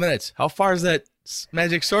 About 5 minutes. How far is that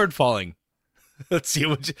magic sword falling? Let's see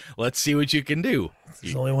what you can do.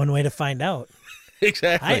 There's only one way to find out.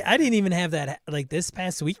 Exactly. I didn't even have that. Like this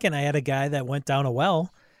past weekend, I had a guy that went down a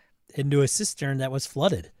well into a cistern that was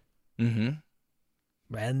flooded. Mm-hmm.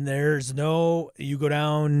 And you go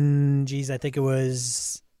down, I think it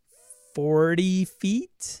was 40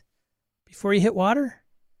 feet before you hit water.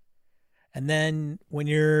 And then when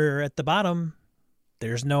you're at the bottom,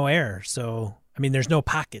 there's no air. So, there's no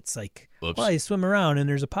pockets. Like, I swim around and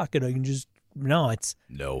there's a pocket. I can just, it's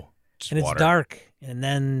water. It's dark. And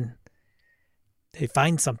then they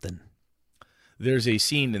find something. There's a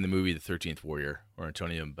scene in the movie The 13th Warrior where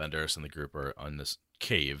Antonio Banderas and the group are on this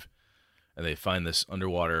cave and they find this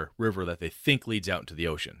underwater river that they think leads out into the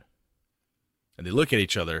ocean. And they look at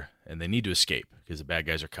each other and they need to escape because the bad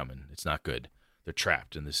guys are coming. It's not good. They're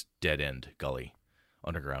trapped in this dead-end gully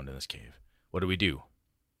underground in this cave. What do?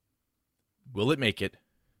 Will it make it?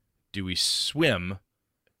 Do we swim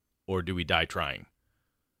or do we die trying?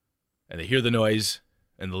 And they hear the noise.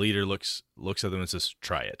 And the leader looks at them and says,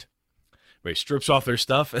 try it. He strips off their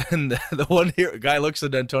stuff, and the one guy looks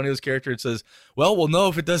at Antonio's character and says, well, we'll know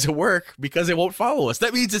if it doesn't work because it won't follow us.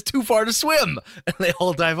 That means it's too far to swim. And they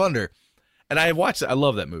all dive under. And I watched it. I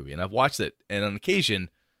love that movie, and I've watched it. And on occasion,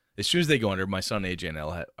 as soon as they go under, my son AJ and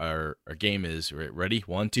I, our game is, ready,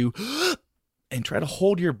 1, 2, and try to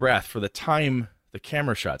hold your breath for the time the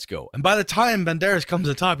camera shots go. And by the time Banderas comes to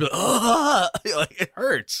the top, you're like, it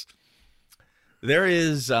hurts. There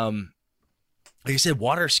is, like I said,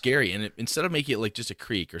 water's scary, and instead of making it like just a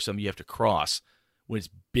creek or something you have to cross, when it's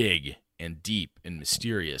big and deep and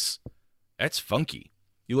mysterious, that's funky.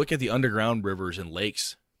 You look at the underground rivers and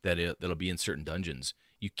lakes that'll be in certain dungeons,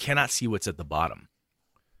 you cannot see what's at the bottom.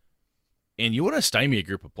 And you want to stymie a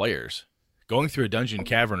group of players. Going through a dungeon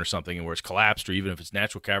cavern or something and where it's collapsed, or even if it's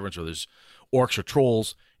natural caverns where there's orcs or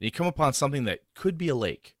trolls, and you come upon something that could be a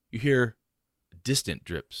lake, you hear distant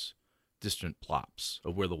drips, distant plops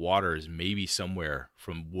of where the water is maybe somewhere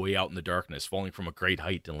from way out in the darkness, falling from a great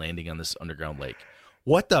height and landing on this underground lake.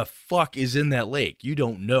 What the fuck is in that lake? You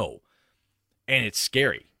don't know. And it's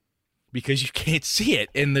scary because you can't see it.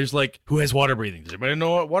 And there's like, who has water breathing? Does anybody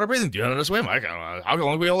know what water breathing? Do you know how to swim? How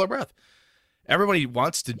long do we hold our breath? Everybody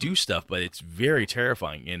wants to do stuff, but it's very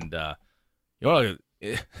terrifying. And,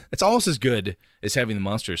 it's almost as good as having the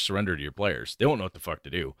monsters surrender to your players. They won't know what the fuck to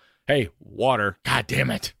do. Hey, water. God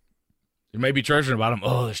damn it. There may be treasure in the bottom.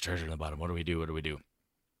 Oh, there's treasure in the bottom. What do we do?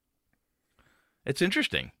 It's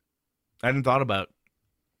interesting. I hadn't thought about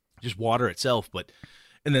just water itself,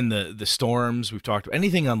 and then the storms we've talked about.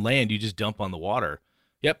 Anything on land, you just dump on the water.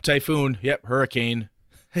 Yep, typhoon. Yep, hurricane.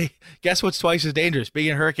 Hey, guess what's twice as dangerous?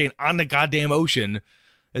 Being a hurricane on the goddamn ocean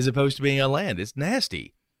as opposed to being on land. It's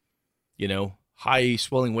nasty. high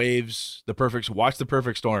swelling waves, watch the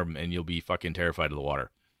perfect storm, and you'll be fucking terrified of the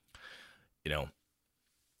water.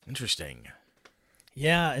 Interesting.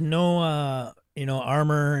 Yeah, and no,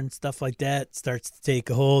 armor and stuff like that starts to take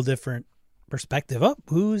a whole different perspective. Oh,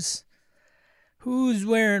 who's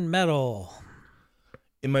wearing metal?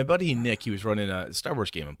 And my buddy Nick, he was running a Star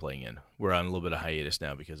Wars game I'm playing in. We're on a little bit of hiatus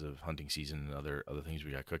now because of hunting season and other things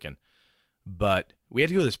we got cooking. But we had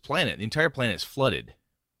to go to this planet. The entire planet is flooded.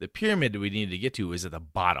 The pyramid that we needed to get to is at the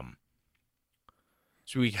bottom.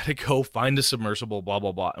 So we got to go find a submersible, blah,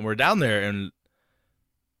 blah, blah. And we're down there, and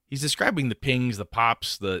he's describing the pings, the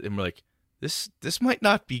pops, and we're like, this might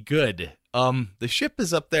not be good. The ship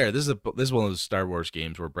is up there. This is one of those Star Wars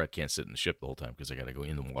games where Brett can't sit in the ship the whole time because I got to go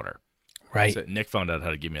in the water. Right. So Nick found out how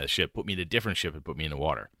to get me out of the ship, put me in a different ship, and put me in the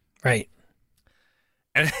water. Right.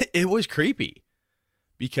 And it was creepy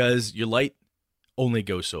because your light only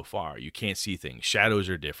goes so far. You can't see things. Shadows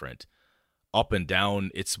are different. Up and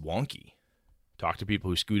down, it's wonky. Talk to people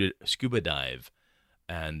who scuba dive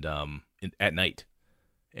and at night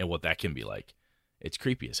and what that can be like. It's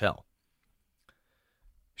creepy as hell.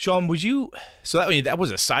 Sean, that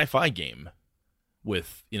was a sci-fi game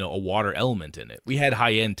with, a water element in it. We had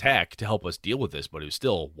high-end tech to help us deal with this, but it was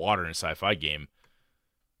still water in a sci-fi game.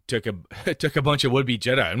 Took a bunch of would-be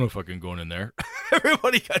Jedi. I'm not fucking going in there.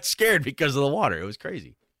 Everybody got scared because of the water. It was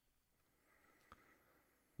crazy.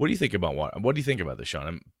 What do you think about water? What do you think about this, Sean?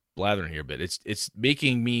 I'm blathering here, but it's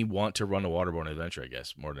making me want to run a waterborne adventure, I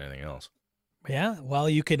guess, more than anything else. Yeah. Well,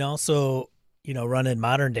 you can also, run in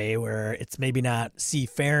modern day where it's maybe not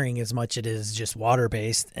seafaring as much it is just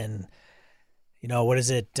water-based. And, what is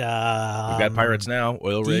it? We've got pirates now,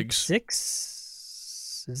 oil Deep rigs.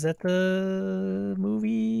 Six? Is that the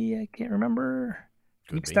movie? I can't remember.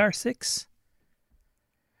 Deep Star 6?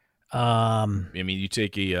 You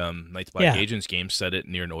take a Knights Black Agents game, set it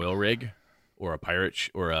near an oil rig, or a pirate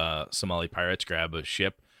or a Somali pirates grab a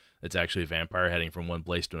ship that's actually a vampire heading from one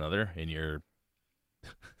place to another, and you're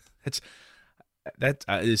that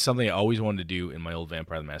is something I always wanted to do in my old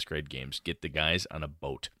Vampire the Masquerade games. Get the guys on a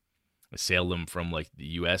boat, sail them from like the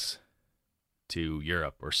U.S. to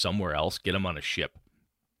Europe or somewhere else, get them on a ship,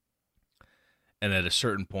 and at a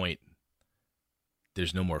certain point,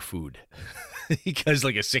 there's no more food because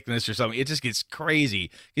like a sickness or something. It just gets crazy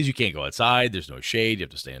because you can't go outside. There's no shade. You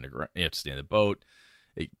have to stay in the boat.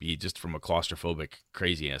 It'd be just from a claustrophobic,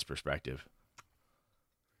 crazy ass perspective.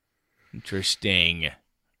 Interesting.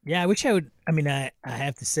 Yeah, I wish I would. I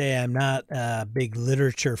have to say I'm not a big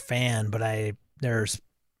literature fan, but there's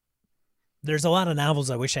a lot of novels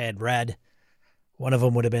I wish I had read. One of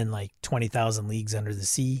them would have been like 20,000 Leagues Under the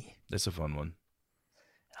Sea. That's a fun one.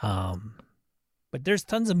 But there's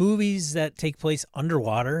tons of movies that take place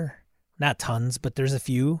underwater. Not tons, but there's a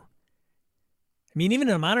few. Even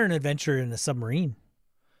a modern adventure in a submarine.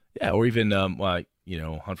 Yeah, or even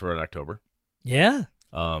Hunt for Red October. Yeah.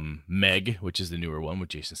 Meg, which is the newer one with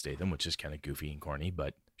Jason Statham, which is kind of goofy and corny,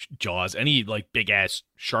 but Jaws, any like big ass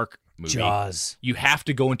shark movie. Jaws. You have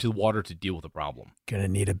to go into the water to deal with the problem. Gonna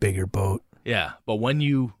need a bigger boat. Yeah, but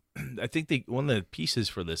I think one of the pieces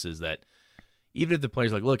for this is that even if the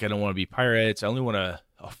player's like, look, I don't want to be pirates, I only want a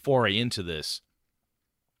foray into this,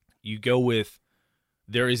 you go with,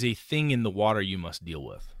 there is a thing in the water you must deal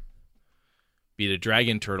with. Be it a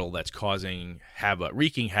dragon turtle that's wreaking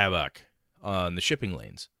havoc on the shipping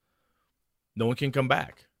lanes. No one can come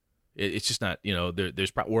back. It's just not,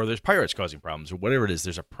 there's pirates causing problems or whatever it is.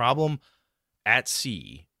 There's a problem at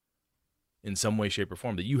sea in some way, shape, or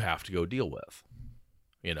form that you have to go deal with,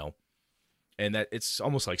 and that it's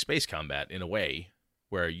almost like space combat in a way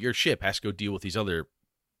where your ship has to go deal with these other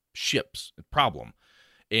ships problem.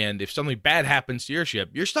 And if something bad happens to your ship,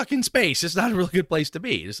 you're stuck in space. It's not a really good place to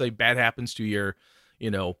be. It's like bad happens to your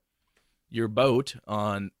boat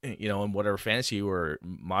on, in whatever fantasy or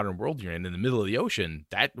modern world you're in the middle of the ocean,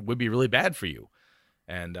 that would be really bad for you.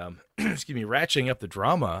 And, ratcheting up the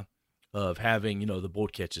drama of having, the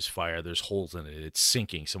boat catches fire, there's holes in it, it's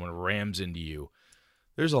sinking, someone rams into you.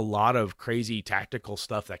 There's a lot of crazy tactical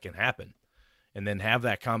stuff that can happen. And then have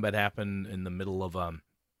that combat happen in the middle of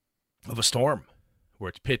a storm where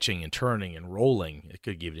it's pitching and turning and rolling. It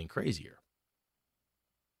could get even crazier.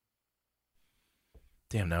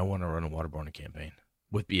 Damn, now I want to run a waterborne campaign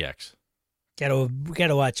with BX. We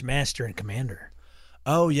gotta watch Master and Commander.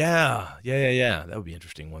 Oh, yeah. That would be an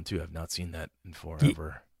interesting one, too. I've not seen that in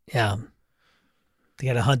forever. Yeah. They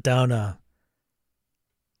gotta hunt down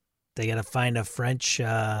they gotta find a French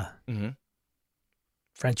French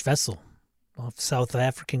vessel off South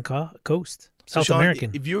African coast. South Sean,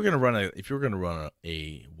 American. if you were going to run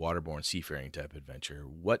a waterborne seafaring type adventure,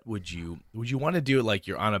 what would you want to do it like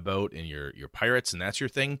you're on a boat and you're pirates and that's your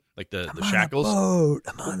thing, like the Shackles?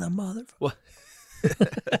 I'm on a mother. Well,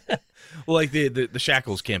 well, like the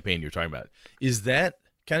Shackles campaign you're talking about, is that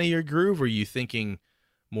kind of your groove? Or are you thinking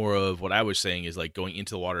more of what I was saying is like going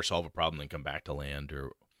into the water, solve a problem, then come back to land,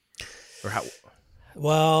 or how?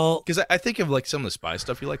 Well, Because I think of like some of the spy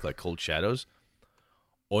stuff you like Cold Shadows,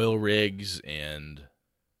 oil rigs, and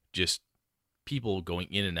just people going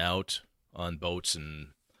in and out on boats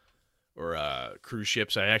or cruise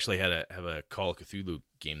ships. I actually have a Call of Cthulhu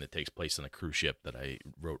game that takes place on a cruise ship that I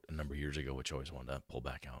wrote a number of years ago, which I always wanted to pull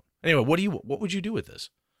back out. Anyway, what would you do with this?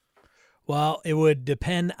 well, it would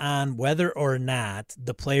depend on whether or not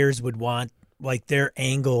the players would want like their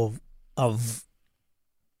angle of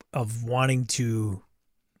wanting to.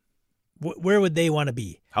 Where would they want to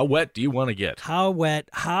be? How wet do you want to get? How wet?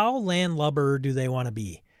 How landlubber do they want to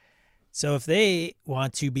be? So if they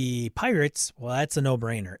want to be pirates, well, that's a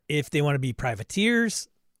no-brainer. If they want to be privateers,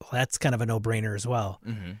 well, that's kind of a no-brainer as well.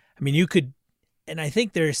 Mm-hmm. I mean, you could, and I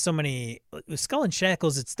think there's so many, with Skull and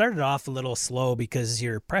Shackles, it started off a little slow because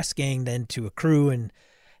you're press ganged into a crew, and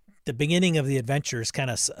the beginning of the adventure is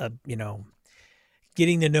kind of,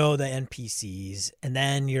 getting to know the NPCs, and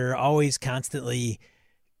then you're always constantly,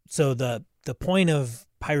 so the point of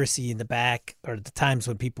piracy in the back, or the times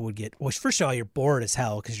when people would get, well, first of all, you're bored as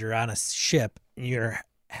hell because you're on a ship and you're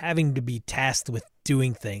having to be tasked with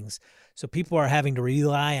doing things. So people are having to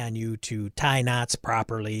rely on you to tie knots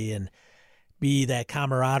properly and be that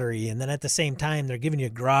camaraderie. And then at the same time, they're giving you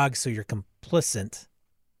grog, so you're complicit.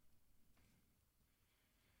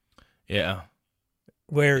 Yeah.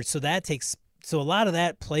 So a lot of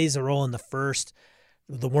that plays a role in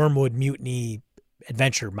the Wormwood Mutiny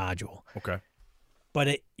adventure module. Okay.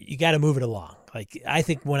 But you got to move it along. Like, I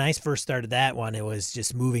think when I first started that one, it was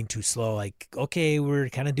just moving too slow. Like, okay, we're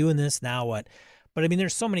kind of doing this, now what? But I mean,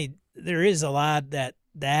 there is a lot that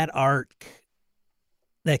arc,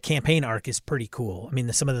 that campaign arc is pretty cool. I mean,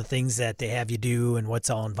 some of the things that they have you do and what's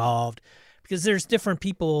all involved, because there's different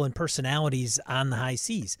people and personalities on the high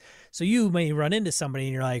seas. So you may run into somebody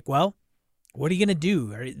and you're like, well, what are you going to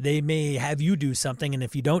do? Or they may have you do something, and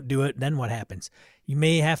if you don't do it, then what happens? You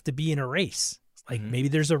may have to be in a race. Like, maybe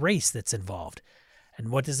there's a race that's involved. And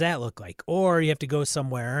what does that look like? Or you have to go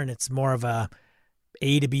somewhere and it's more of a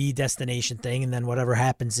to B destination thing, and then whatever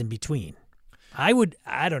happens in between. I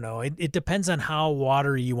don't know. It depends on how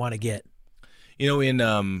watery you want to get. You know, in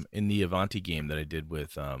the Avanti game that I did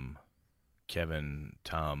with Kevin,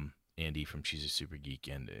 Tom, Andy from She's a Super Geek,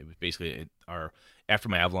 and it was basically after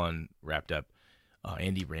my Avalon wrapped up,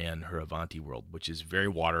 Andy ran her Avanti world, which is very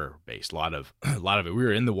water based. A lot of it. We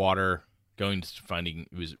were in the water, it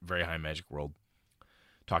was a very high magic world,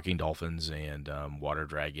 talking dolphins and water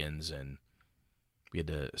dragons, and we had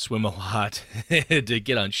to swim a lot to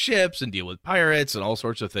get on ships and deal with pirates and all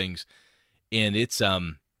sorts of things. And it's a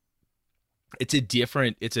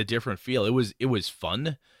different feel. It was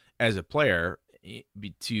fun as a player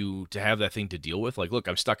to have that thing to deal with. Like, look,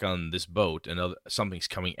 I'm stuck on this boat and something's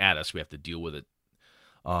coming at us. We have to deal with it.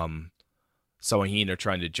 Sawaheen are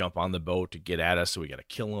trying to jump on the boat to get at us, so we got to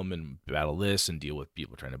kill them and battle this and deal with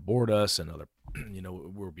people trying to board us, and other,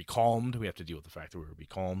 we're becalmed. We have to deal with the fact that we're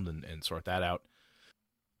becalmed and sort that out.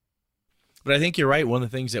 But I think you're right. One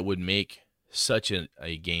of the things that would make such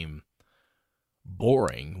a game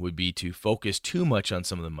boring would be to focus too much on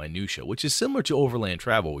some of the minutia, which is similar to overland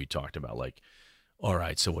travel we talked about. Like, all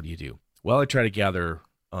right, so what do you do? Well, I try to gather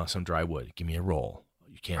some dry wood. Give me a roll.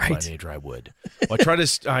 You can't find any dry wood. Well,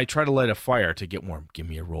 I try to light a fire to get warm. Give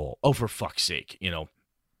me a roll. Oh, for fuck's sake!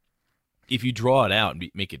 If you draw it out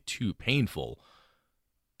and make it too painful,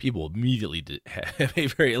 people immediately have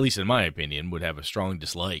at least in my opinion, would have a strong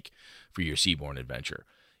dislike for your seaborne adventure.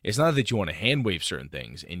 It's not that you want to hand wave certain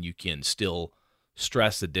things, and you can still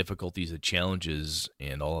stress the difficulties, the challenges,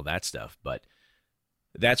 and all of that stuff, but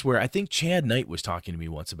that's where I think Chad Knight was talking to me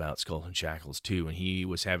once about Skulls and Shackles too, and he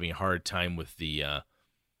was having a hard time with the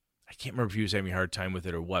I can't remember if he was having a hard time with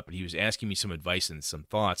it or what, but he was asking me some advice and some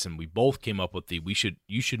thoughts, and we both came up with you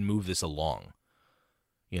should move this along.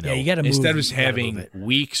 You got to move. Instead of just having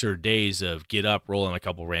weeks or days of get up, roll on a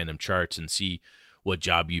couple random charts and see what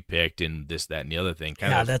job you picked and this, that, and the other thing.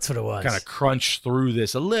 That's what it was. Kind of crunch through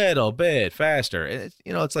this a little bit faster.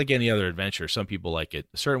 It's like any other adventure. Some people like it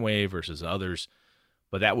a certain way versus others,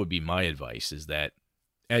 but that would be my advice, is that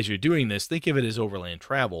as you're doing this, think of it as overland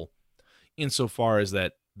travel insofar as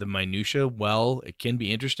that the minutia, well, it can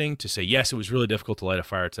be interesting to say, yes, it was really difficult to light a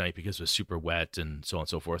fire tonight because it was super wet and so on and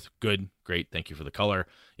so forth. Good, great, thank you for the color.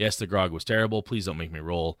 Yes, the grog was terrible. Please don't make me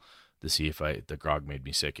roll to see if the grog made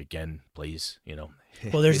me sick again, please.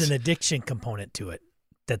 Well, there's an addiction component to it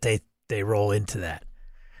that they roll into that.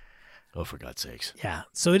 Oh, for God's sakes. Yeah.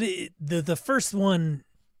 So the first one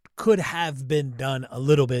could have been done a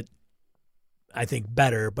little bit, I think,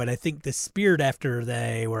 better, but I think the spirit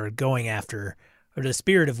they were going after, or the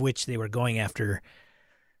spirit of which they were going after,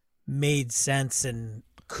 made sense and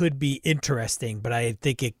could be interesting, but I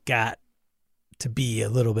think it got to be a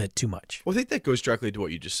little bit too much. Well, I think that goes directly to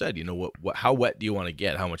what you just said. How wet do you want to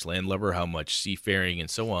get? How much landlubber? How much seafaring, and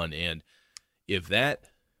so on? And if that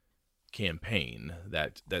campaign,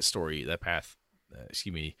 that story, that path,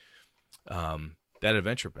 that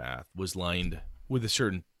adventure path was lined with a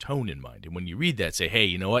certain tone in mind. And when you read that, say, hey,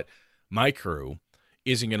 you know what? My crew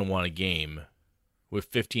isn't going to want a game with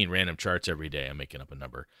 15 random charts every day. I'm making up a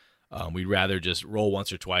number. We'd rather just roll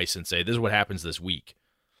once or twice and say, this is what happens this week.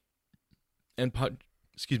 And punch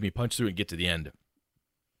through and get to the end.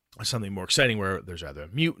 Something more exciting where there's either a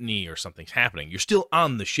mutiny or something's happening. You're still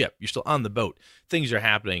on the ship. You're still on the boat. Things are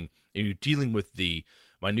happening, and you're dealing with the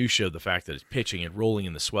minutia of the fact that it's pitching and rolling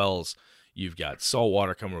in the swells. You've got salt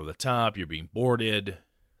water coming over the top. You're being boarded.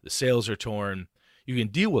 The sails are torn. You can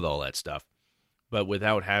deal with all that stuff, but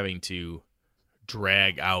without having to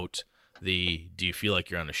drag out the do you feel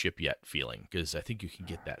like you're on a ship yet feeling, because I think you can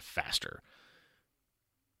get that faster.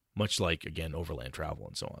 Much like, again, overland travel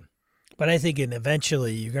and so on. But I think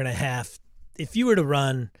eventually you're going to have, if you were to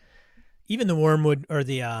run even the Wormwood or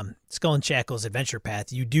the Skull and Shackles adventure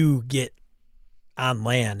path, you do get on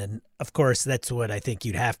land. And, of course, that's what I think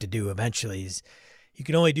you'd have to do eventually is you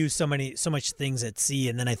can only do so much things at sea,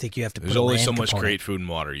 and then I think you have to There's put a only land so much component. great food and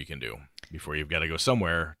water you can do before you've got to go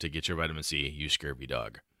somewhere to get your vitamin C, you scurvy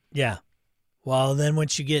dog. Yeah. Well, then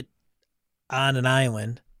once you get on an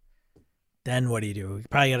island, then what do? You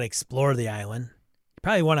probably got to explore the island. You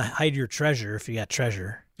probably want to hide your treasure if you got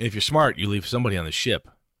treasure. And if you're smart, you leave somebody on the ship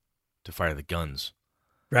to fire the guns.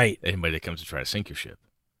 Right. Anybody that comes to try to sink your ship.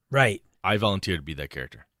 Right. I volunteer to be that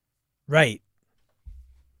character. Right.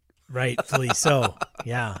 Rightfully so.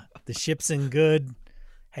 Yeah. The ship's in good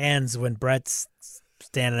hands when Brett's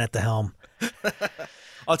standing at the helm.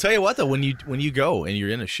 I'll tell you what, though, when you go and you're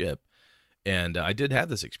in a ship, and I did have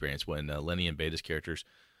this experience when Lenny and Beta's characters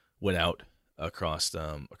went out across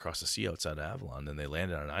the sea outside of Avalon, and they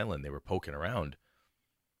landed on an island. They were poking around.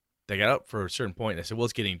 They got up for a certain point, and I said, well,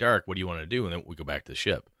 it's getting dark. What do you want to do? And then we go back to the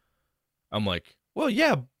ship. I'm like, well,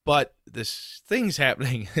 yeah, but this thing's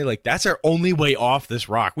happening. Like, that's our only way off this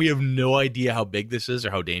rock. We have no idea how big this is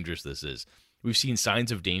or how dangerous this is. We've seen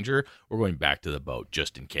signs of danger. We're going back to the boat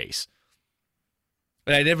just in case.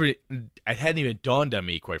 And it hadn't even dawned on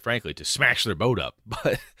me, quite frankly, to smash their boat up.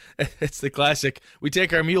 But it's the classic, we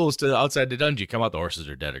take our mules to outside the dungeon, come out, the horses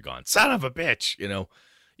are dead or gone. Son of a bitch,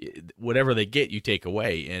 whatever they get, you take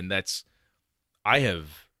away. And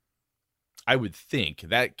I would think,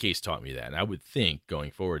 that case taught me that, and I would think going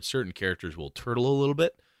forward, certain characters will turtle a little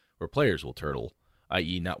bit, or players will turtle,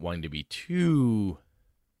 i.e. not wanting to be too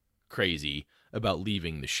crazy about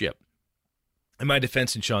leaving the ship. In my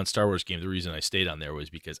defense in Sean's Star Wars game, the reason I stayed on there was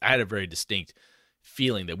because I had a very distinct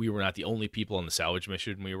feeling that we were not the only people on the salvage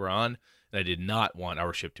mission we were on, and I did not want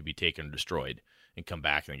our ship to be taken or destroyed and come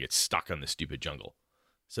back and get stuck on this stupid jungle.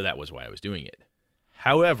 So that was why I was doing it.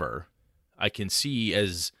 However, I can see,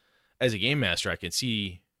 as a game master, I can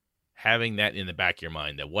see having that in the back of your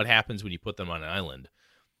mind, that what happens when you put them on an island.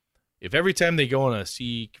 If every time they go on a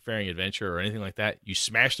seafaring adventure or anything like that, you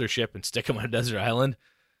smash their ship and stick them on a desert island,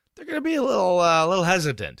 they're going to be a little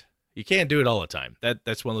hesitant. You can't do it all the time.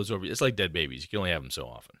 That's one of those it's like dead babies. You can only have them so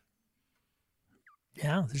often.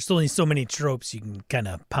 Yeah, there's only so many tropes you can kind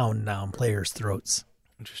of pound down players' throats.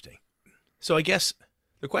 Interesting. So I guess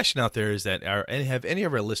the question out there is that have any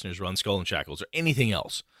of our listeners run Skull and Shackles or anything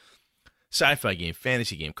else? Sci-fi game,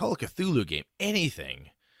 fantasy game, Call of Cthulhu game, anything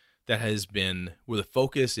that has been where the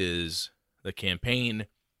focus is the campaign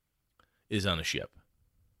is on a ship.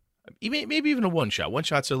 Maybe even a one-shot.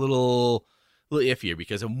 One-shot's a little iffier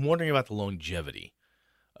because I'm wondering about the longevity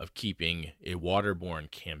of keeping a waterborne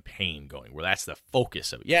campaign going, where that's the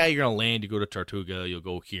focus of it. Yeah, you're going to land, you go to Tortuga, you'll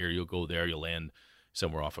go here, you'll go there, you'll land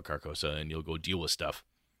somewhere off of Carcosa, and you'll go deal with stuff.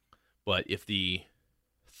 But if the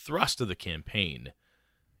thrust of the campaign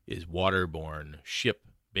is waterborne,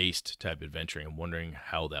 ship-based type adventuring, I'm wondering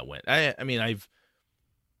how that went. I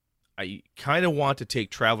kind of want to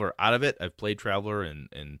take Traveler out of it. I've played Traveler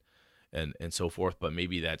and so forth, but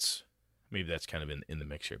maybe that's kind of in the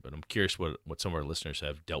mix here. But I'm curious what some of our listeners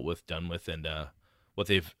have dealt with, done with, and what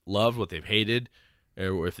they've loved, what they've hated,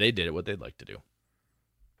 or if they did it, what they'd like to do.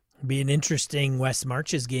 Be an interesting West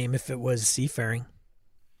Marches game if it was seafaring.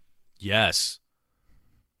 Yes.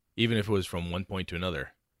 Even if it was from one point to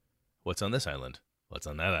another. What's on this island? What's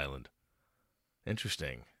on that island?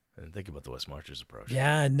 Interesting. I didn't think about the West Marches approach.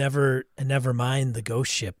 Yeah, never mind the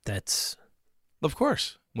ghost ship that's Of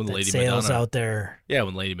course. When that Lady sails Madonna, out there. yeah,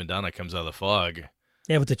 when Lady Madonna comes out of the fog.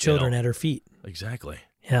 Yeah, with the children at her feet. Exactly.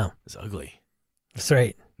 Yeah, It's ugly. that's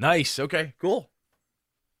right. Nice. Okay, cool.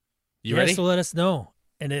 You yeah, ready? so let us know.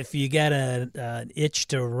 And if you got an itch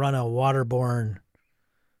to run a waterborne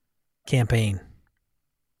campaign.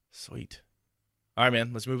 Sweet. All right,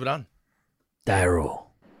 man. Let's move it on. Die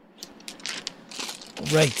roll.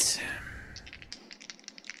 Right.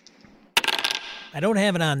 I don't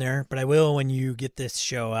have it on there, but I will when you get this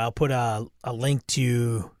show. I'll put a link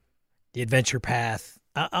to the Adventure Path.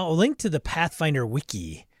 I'll link to the Pathfinder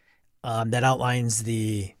wiki that outlines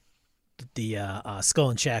the Skull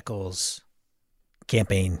and Shackles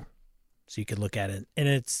campaign, so you can look at it. And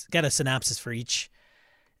it's got a synopsis for each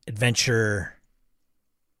adventure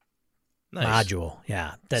Nice. module.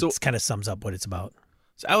 Yeah, that So- kind of sums up what it's about.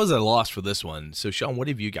 So I was at a loss for this one. So, Sean, what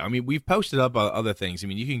have you got? I mean, we've posted up other things. I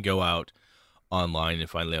mean, you can go out online and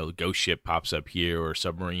find a ghost ship pops up here or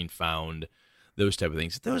submarine found, those type of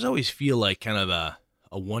things. Those always feel like kind of a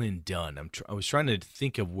one and done. I was trying to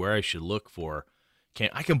think of where I should look for.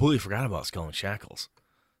 I completely forgot about Skull and Shackles.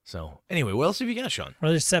 So, anyway, what else have you got, Sean?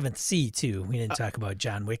 Well, there's 7th Sea, too. We didn't talk about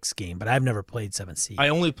John Wick's game, but I've never played 7th Sea. I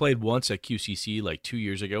only played once at QCC like 2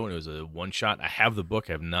 years ago, and it was a one-shot. I have the book.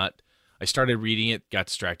 I started reading it, got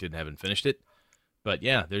distracted, and haven't finished it. But,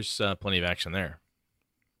 yeah, there's plenty of action there.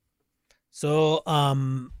 So I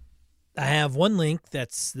have one link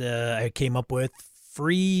I came up with,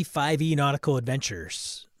 free 5e Nautical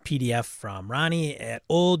Adventures PDF from Ronnie at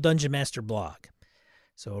Old Dungeon Master blog.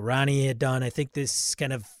 So Ronnie had done, I think, this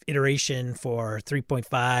kind of iteration for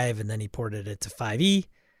 3.5, and then he ported it to 5e.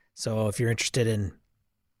 So if you're interested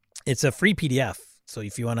it's a free PDF. So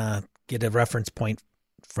if you want to get a reference point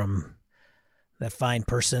from that fine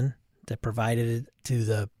person that provided it to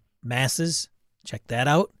the masses, check that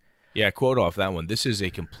out. Yeah, quote off that one. This is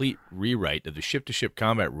a complete rewrite of the ship-to-ship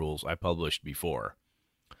combat rules I published before.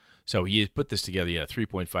 So he has put this together,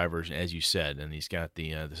 3.5 version, as you said, and he's got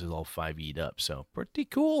this is all 5E'd up. So pretty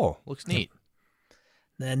cool. Looks neat.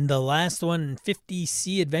 Then the last one,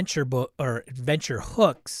 50C adventure book or adventure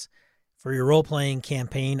hooks for your role-playing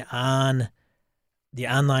campaign on the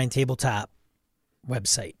online tabletop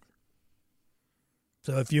website.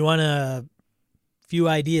 So if you want a few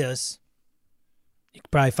ideas, you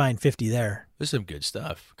could probably find 50 there. This is some good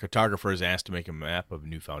stuff. Cartographer is asked to make a map of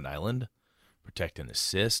Newfound Island. Protect and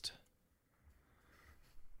assist.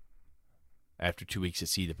 After 2 weeks at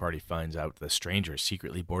sea, the party finds out the stranger is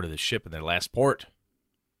secretly boarded the ship in their last port.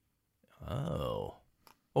 Oh.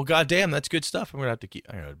 Well, goddamn, that's good stuff. I'm going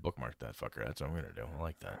to bookmark that fucker. That's what I'm going to do. I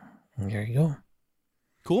like that. There you go.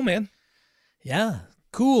 Cool, man. Yeah,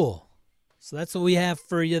 cool. So that's what we have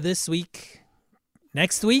for you this week.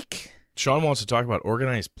 Next week? Sean wants to talk about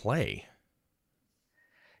organized play.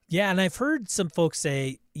 Yeah, and I've heard some folks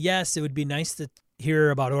say, yes, it would be nice to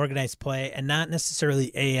hear about organized play and not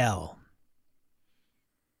necessarily AL.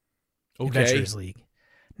 Okay. Adventures League.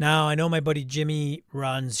 Now, I know my buddy Jimmy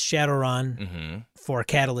runs Shadowrun for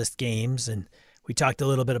Catalyst Games, and we talked a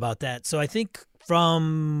little bit about that. So I think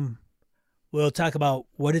we'll talk about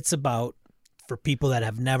what it's about for people that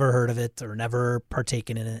have never heard of it or never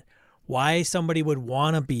partaken in it, why somebody would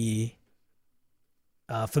want to be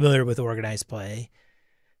familiar with organized play,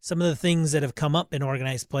 some of the things that have come up in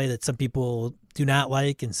organized play that some people do not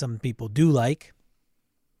like and some people do like,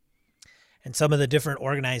 and some of the different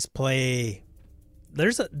organized play.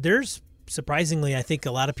 There's surprisingly, I think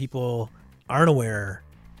a lot of people aren't aware.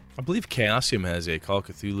 I believe Chaosium has a Call of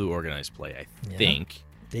Cthulhu organized play, I think.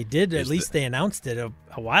 They did, at least they announced it a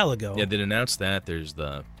while ago. Yeah, they announced that. There's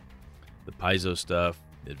the Paizo stuff,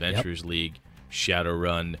 the Adventures League,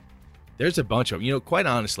 Shadowrun. There's a bunch of, quite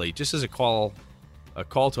honestly, just as a call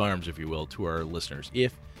to arms, if you will, to our listeners.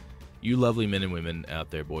 If you lovely men and women out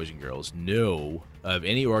there, boys and girls, know of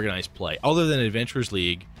any organized play other than Adventures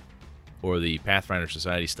League or the Pathfinder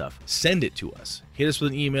Society stuff, send it to us. Hit us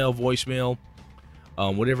with an email, voicemail,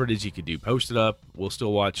 whatever it is you could do. Post it up. We'll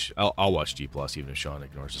still watch. I'll watch G+, even if Sean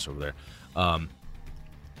ignores us over there.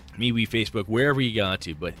 MeWe, Facebook, wherever you got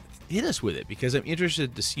to. But hit us with it because I'm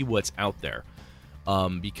interested to see what's out there.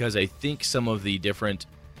 Because I think some of the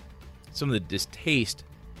distaste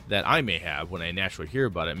that I may have when I naturally hear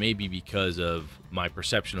about it may be because of my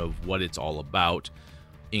perception of what it's all about,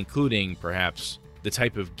 including perhaps the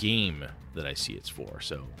type of game that I see it's for.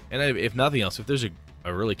 So, and if nothing else, if there's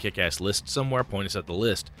a really kick-ass list somewhere, point us at the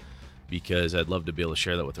list, because I'd love to be able to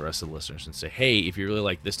share that with the rest of the listeners and say, hey, if you really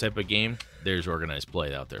like this type of game, there's organized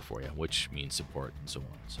play out there for you, which means support and so on.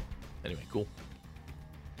 So anyway, cool.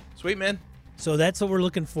 Sweet, man. So that's what we're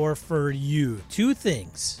looking for you. 2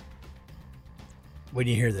 things when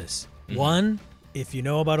you hear this. Mm-hmm. 1, if you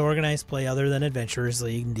know about organized play other than Adventurers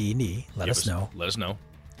League and D&D, let us know. Let us know.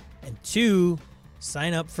 And 2,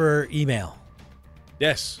 sign up for email.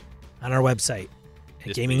 Yes. On our website at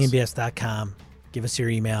Yes, gamingnbs.com. Give us your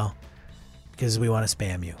email because we want to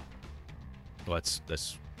spam you. Well, that's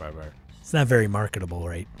right. It's not very marketable,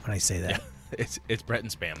 right, when I say that. Yeah. It's Brett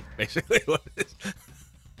and spam, basically what it is.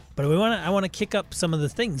 But I want to kick up some of the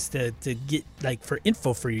things to get, like, for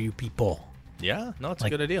info for you people. Yeah, no, it's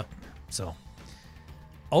Like- a good idea. So,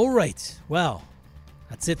 all right. Well,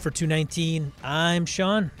 that's it for 219. I'm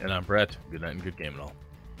Sean. And I'm Brett. Good night and good game and all.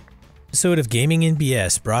 Episode of Gaming in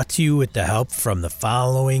BS brought to you with the help from the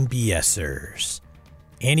following BSers: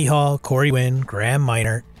 Andy Hall, Corey Wynn, Graham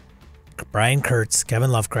Minert, Brian Kurtz,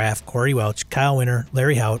 Kevin Lovecraft, Corey Welch, Kyle Winter,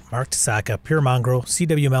 Larry Hout, Mark Tasaka, Pure Mongrel,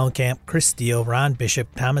 C.W. Mellencamp, Chris Steele, Ron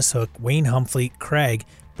Bishop, Thomas Hook, Wayne Humfleet, Craig,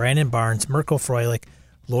 Brandon Barnes, Mirko Froelich,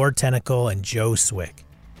 Lord Tentacle, and Joe Swick.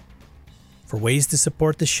 For ways to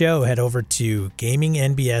support the show, head over to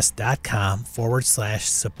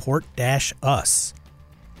gamingnbs.com/support-us.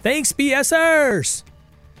 Thanks, BSers!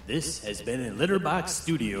 This has been a Litterbox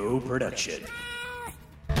Studio production.